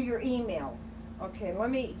to your email. Okay, let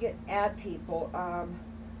me add people.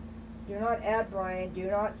 Do not add Brian. Do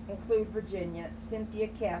not include Virginia. Cynthia,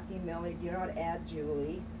 Kathy, Millie. Do not add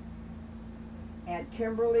Julie. Add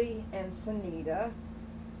Kimberly and Sunita.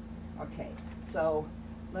 Okay, so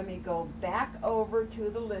let me go back over to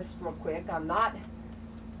the list real quick. I'm not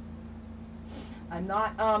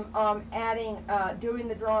adding, doing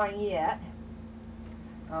the drawing yet.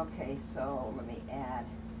 Okay, so let me add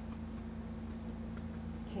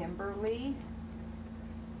Kimberly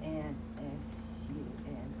and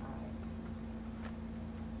S-U-N-I.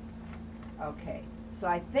 Okay, so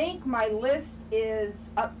I think my list is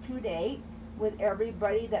up to date with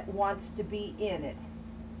everybody that wants to be in it.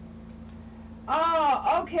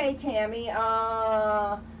 Oh, okay, Tammy.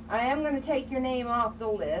 I am going to take your name off the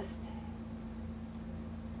list.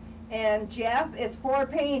 And Jeff, it's for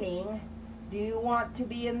painting. Do you want to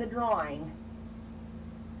be in the drawing?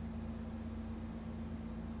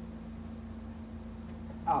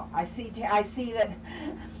 Oh, I see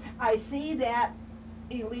that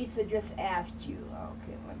Elisa just asked you.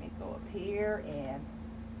 Okay, let me go up here and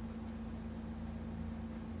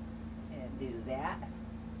do that.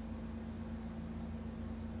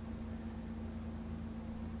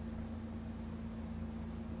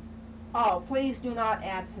 Oh, please do not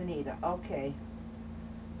add Sunita. Okay.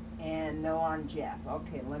 And no on Jeff.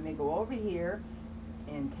 Okay, let me go over here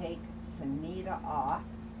and take Sunita off.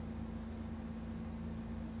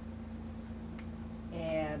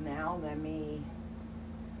 And now let me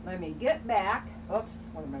get back. Oops,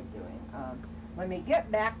 what am I doing? Let me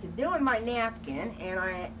get back to doing my napkin, and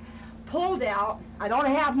I pulled out. I don't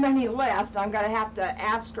have many left. I'm gonna have to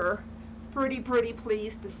ask her, pretty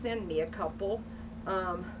please, to send me a couple.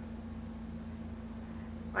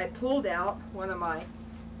 I pulled out one of my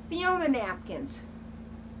Fiona napkins,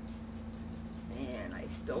 and I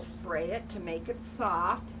still spray it to make it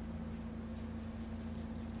soft,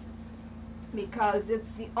 because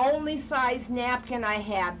it's the only size napkin I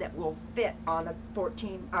have that will fit on a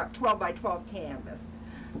 12 by 12 canvas.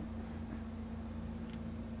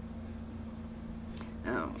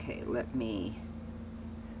 Okay, let me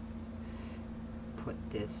put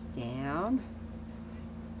this down.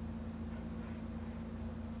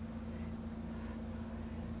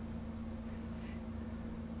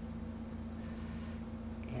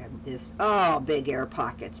 And this, oh, big air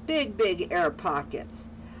pockets, big air pockets.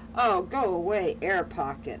 Oh, go away, air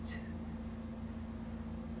pockets.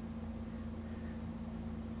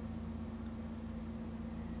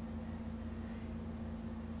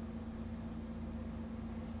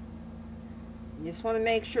 You just want to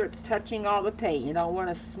make sure it's touching all the paint. You don't want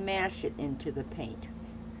to smash it into the paint.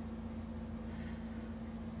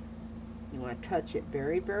 You want to touch it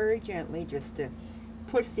very, very gently just to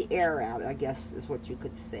push the air out, I guess is what you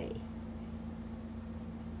could say.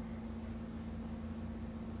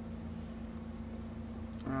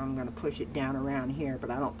 I'm going to push it down around here, but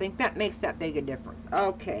I don't think that makes that big a difference.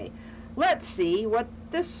 Okay, let's see what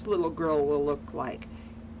this little girl will look like.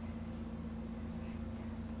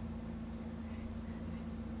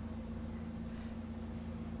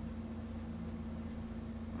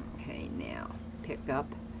 Okay, now pick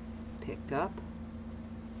up, pick up.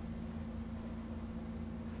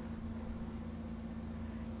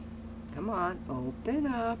 Come on, open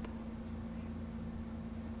up.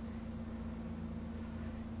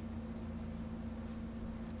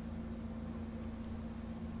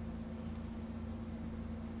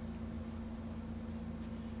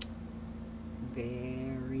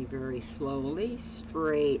 Very, very slowly,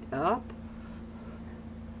 straight up.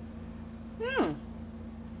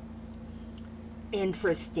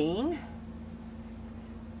 Interesting.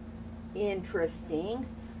 Interesting.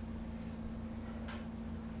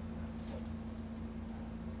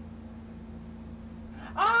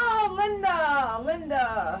 Oh,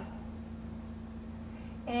 Linda.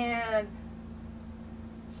 And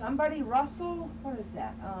somebody, Russell, what is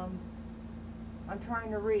that? I'm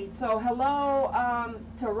trying to read. So hello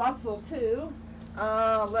to Russell too.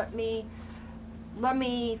 Let me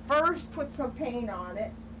first put some paint on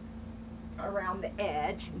it around the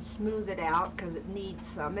edge and smooth it out because it needs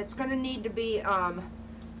some. It's going to need to be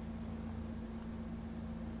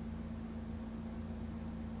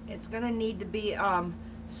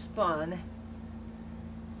spun.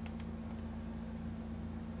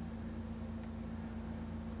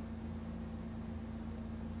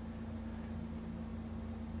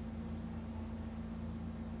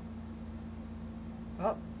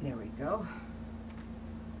 Oh, there we go.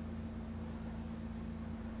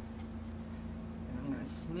 And I'm going to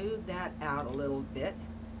smooth that out a little bit.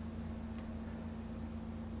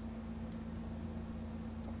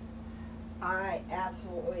 I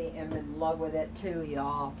absolutely am in love with it too,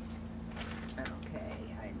 y'all. Okay,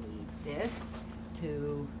 I need this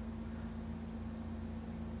to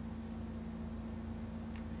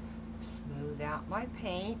smooth out my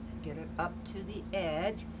paint, get it up to the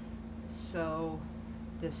edge, so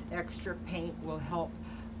this extra paint will help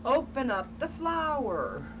open up the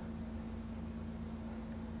flower.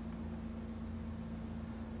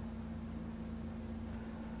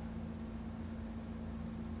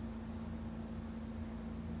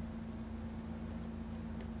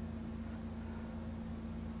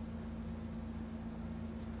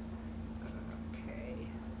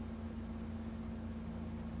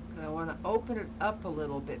 I want to open it up a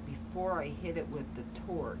little bit before I hit it with the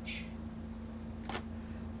torch.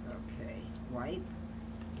 Okay, wipe,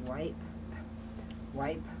 wipe,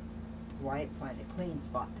 wipe, wipe. Find a clean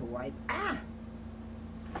spot to wipe. Ah!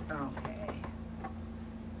 Okay.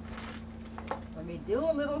 Let me do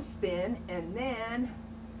a little spin and then,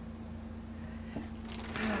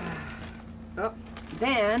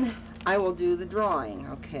 then I will do the drawing,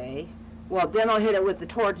 okay? Well, then I'll hit it with the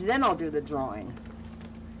torch, then I'll do the drawing.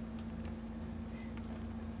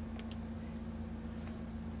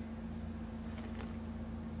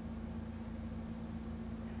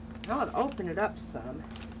 I'll open it up some.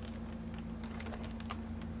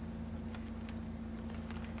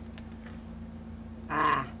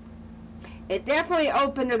 Ah, it definitely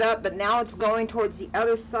opened it up, but now it's going towards the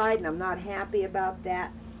other side, and I'm not happy about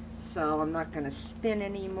that, so I'm not going to spin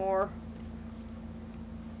anymore.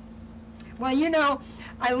 Well, you know,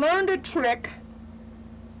 I learned a trick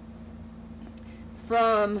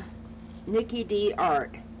from Nikki D.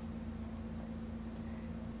 Art.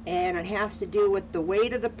 And it has to do with the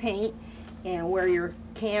weight of the paint and where your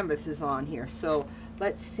canvas is on here. So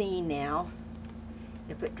let's see now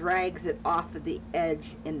if it drags it off of the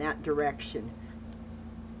edge in that direction.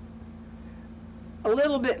 a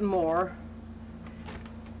little bit more.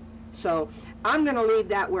 So I'm going to leave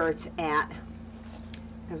that where it's at,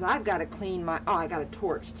 because I've got to clean my, oh, I got a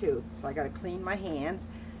torch too, so I got to clean my hands.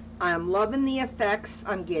 I'm loving the effects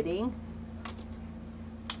I'm getting.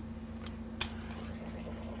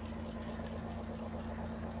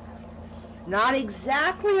 Not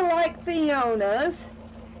exactly like Fiona's,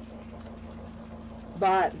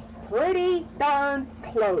 but pretty darn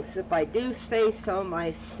close, if I do say so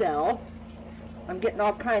myself. I'm getting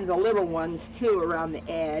all kinds of little ones too around the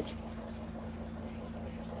edge.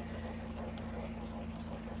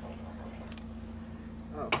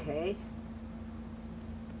 Okay.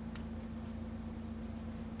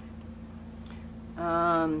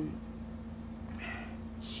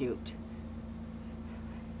 Shoot.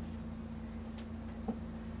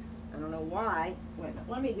 I don't know why. Wait a minute,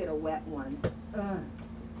 let me get a wet one.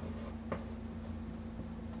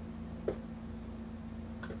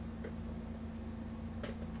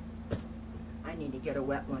 I need to get a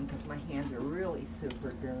wet one because my hands are really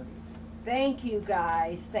super dirty. Thank you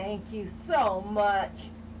guys. Thank you so much.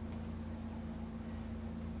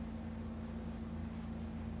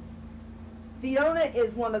 Fiona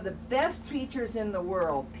is one of the best teachers in the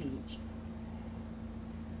world, Peach.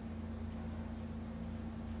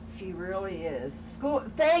 She really is.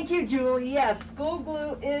 Thank you, Julie. Yes, school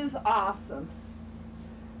glue is awesome.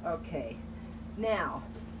 Okay, now,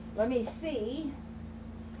 let me see.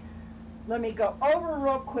 Let me go over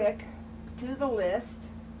real quick to the list.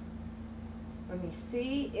 Let me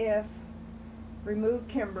see if remove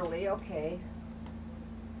Kimberly. Okay.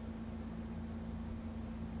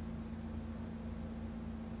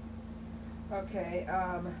 Okay,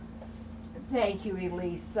 thank you,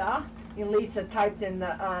 Elisa. Elisa typed in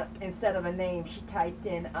the, instead of a name, she typed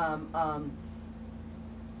in,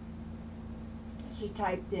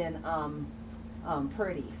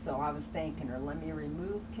 pretty, so I was thanking her. Let me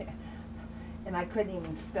remove, and I couldn't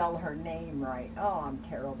even spell her name right. Oh, I'm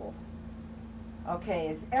terrible. Okay,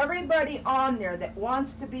 is everybody on there that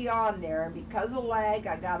wants to be on there? And because of lag,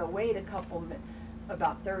 I gotta wait a couple,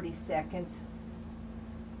 about 30 seconds.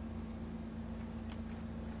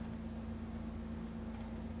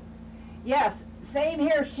 Yes, same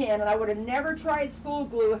here, Shannon. I would have never tried school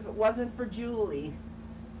glue if it wasn't for Julie.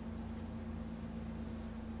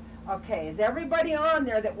 Okay, is everybody on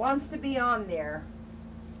there that wants to be on there?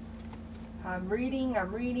 I'm reading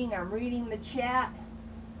the chat.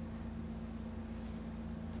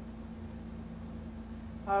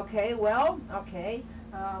 Okay, well, okay.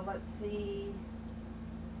 Let's see.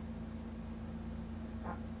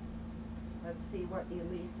 Let's see what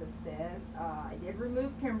Elisa says. I did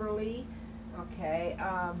remove Kimberly. Okay.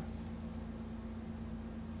 I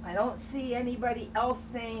don't see anybody else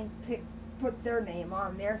saying put their name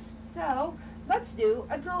on there. So let's do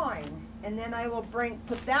a drawing, and then I will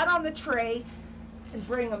put that on the tray and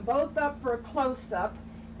bring them both up for a close-up,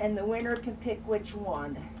 and the winner can pick which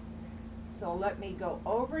one. So let me go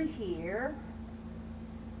over here,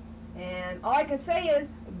 and all I can say is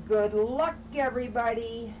good luck,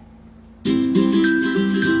 everybody.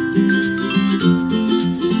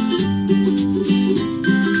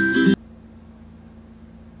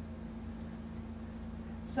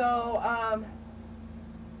 So,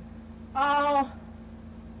 oh,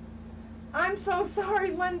 I'm so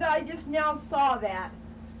sorry, Linda, I just now saw that.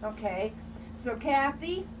 Okay, so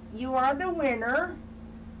Kathy, you are the winner.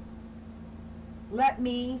 Let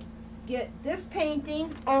me get this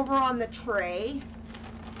painting over on the tray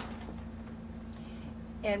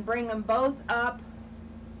and bring them both up.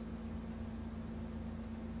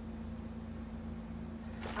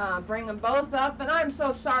 Bring them both up, and I'm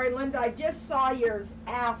so sorry, Linda, I just saw yours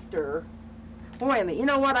after. Oh, wait a minute, you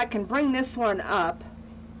know what, I can bring this one up,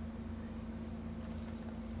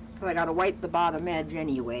 because I got to wipe the bottom edge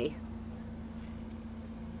anyway.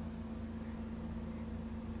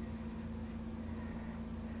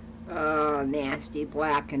 Oh, nasty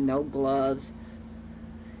black and no gloves.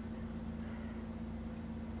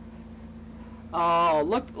 Oh,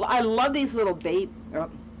 look, I love these little baby, oh,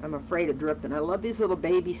 I'm afraid of dripping. I love these little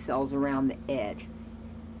baby cells around the edge.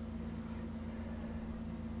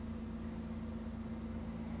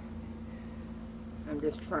 I'm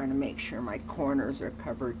just trying to make sure my corners are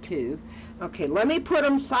covered too. Okay, let me put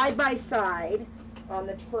them side by side on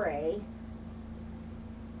the tray.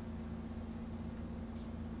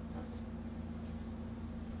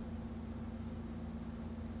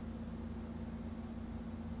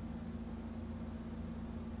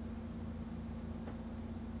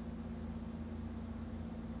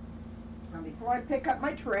 Before I pick up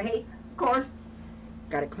my tray, of course,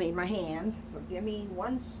 got to clean my hands, so give me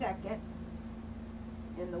 1 second.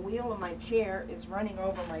 And the wheel of my chair is running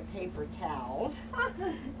over my paper towels.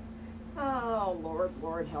 Oh, Lord,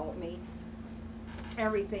 Lord, help me.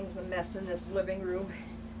 Everything's a mess in this living room.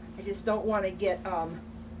 I just don't want to get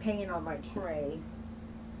paint on my tray.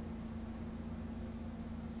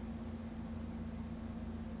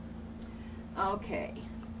 Okay,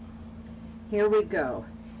 here we go.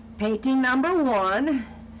 Painting number 1,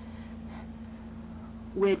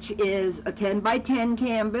 which is a 10 by 10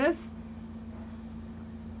 canvas.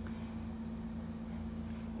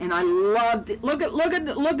 And I love it. Look at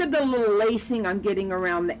the little lacing I'm getting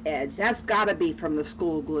around the edge. That's got to be from the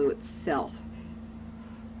school glue itself.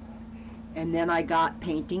 And then I got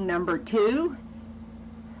painting number 2,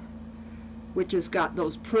 which has got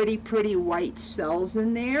those pretty white cells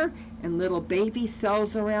in there and little baby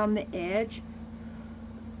cells around the edge.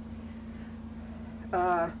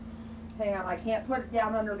 Hang on, I can't put it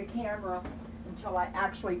down under the camera until I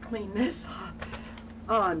actually clean this up.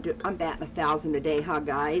 Oh, I'm batting 1,000 a day, huh,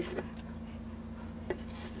 guys?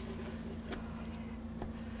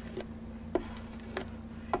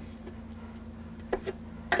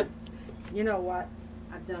 You know what?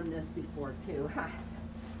 I've done this before, too.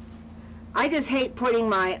 I just hate putting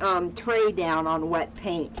my tray down on wet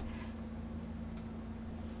paint,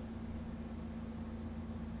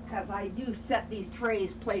 because I do set these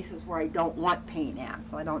trays places where I don't want paint at,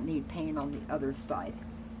 so I don't need paint on the other side.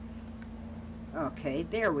 Okay,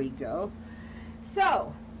 there we go.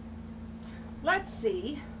 So, let's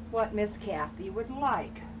see what Miss Kathy would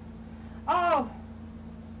like. Oh!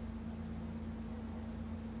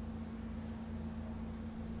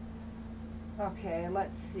 Okay,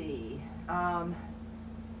 let's see. Oh,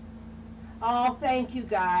 thank you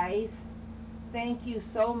guys. Thank you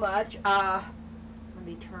so much. Let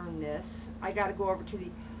me turn this. I got to go over to the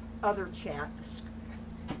other chat.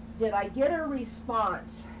 Did I get a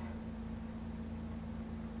response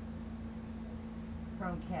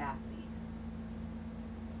from Kathy?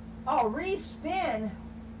 Oh, respin.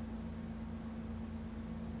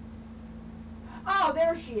 Oh,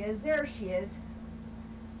 there she is. There she is.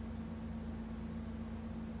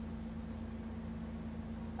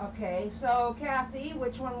 Okay, so Kathy,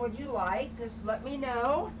 which one would you like? Just let me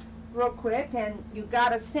know real quick, and you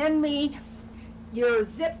gotta send me your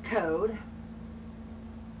zip code,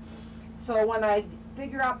 so when I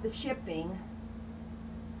figure out the shipping.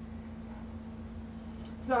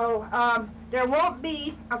 So there won't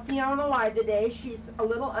be a Fiona live today. She's a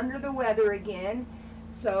little under the weather again,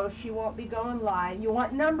 so she won't be going live. You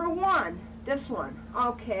want number 1, this one.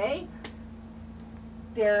 Okay,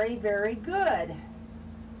 very good.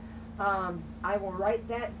 I will write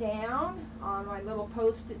that down on my little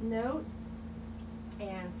post-it note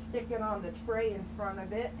and stick it on the tray in front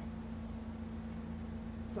of it,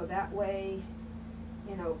 so that way,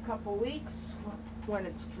 you know, a couple weeks when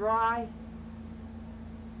it's dry.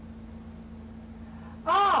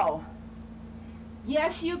 Oh,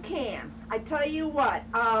 yes you can. I tell you what,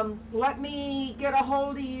 let me get a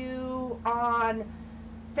hold of you on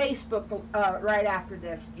Facebook right after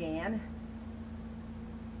this, Jan.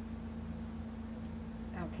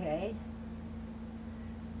 Okay,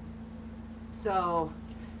 so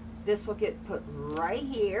this will get put right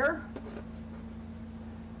here,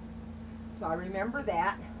 so I remember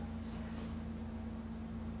that.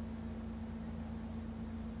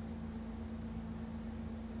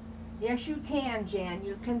 Yes, you can, Jan.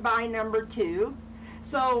 You can buy number 2.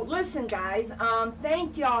 So listen, guys,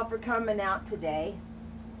 thank y'all for coming out today.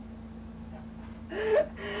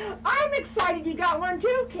 I'm excited you got one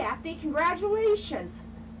too, Kathy. Congratulations.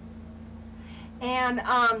 And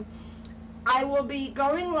I will be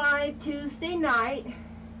going live Tuesday night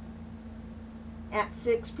at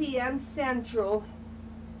 6 p.m. Central.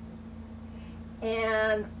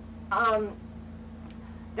 And I'll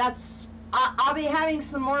be having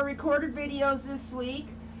some more recorded videos this week.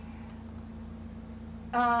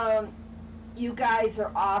 You guys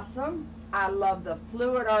are awesome. I love the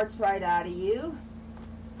fluid arts right out of you.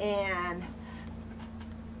 And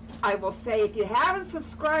I will say, if you haven't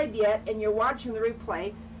subscribed yet and you're watching the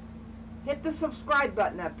replay, hit the subscribe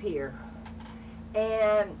button up here.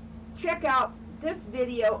 And check out this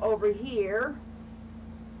video over here.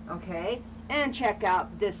 Okay? And check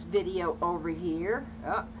out this video over here.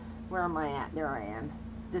 Oh, where am I at? There I am.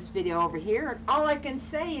 This video over here. And all I can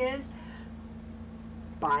say is,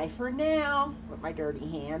 bye for now, with my dirty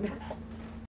hand.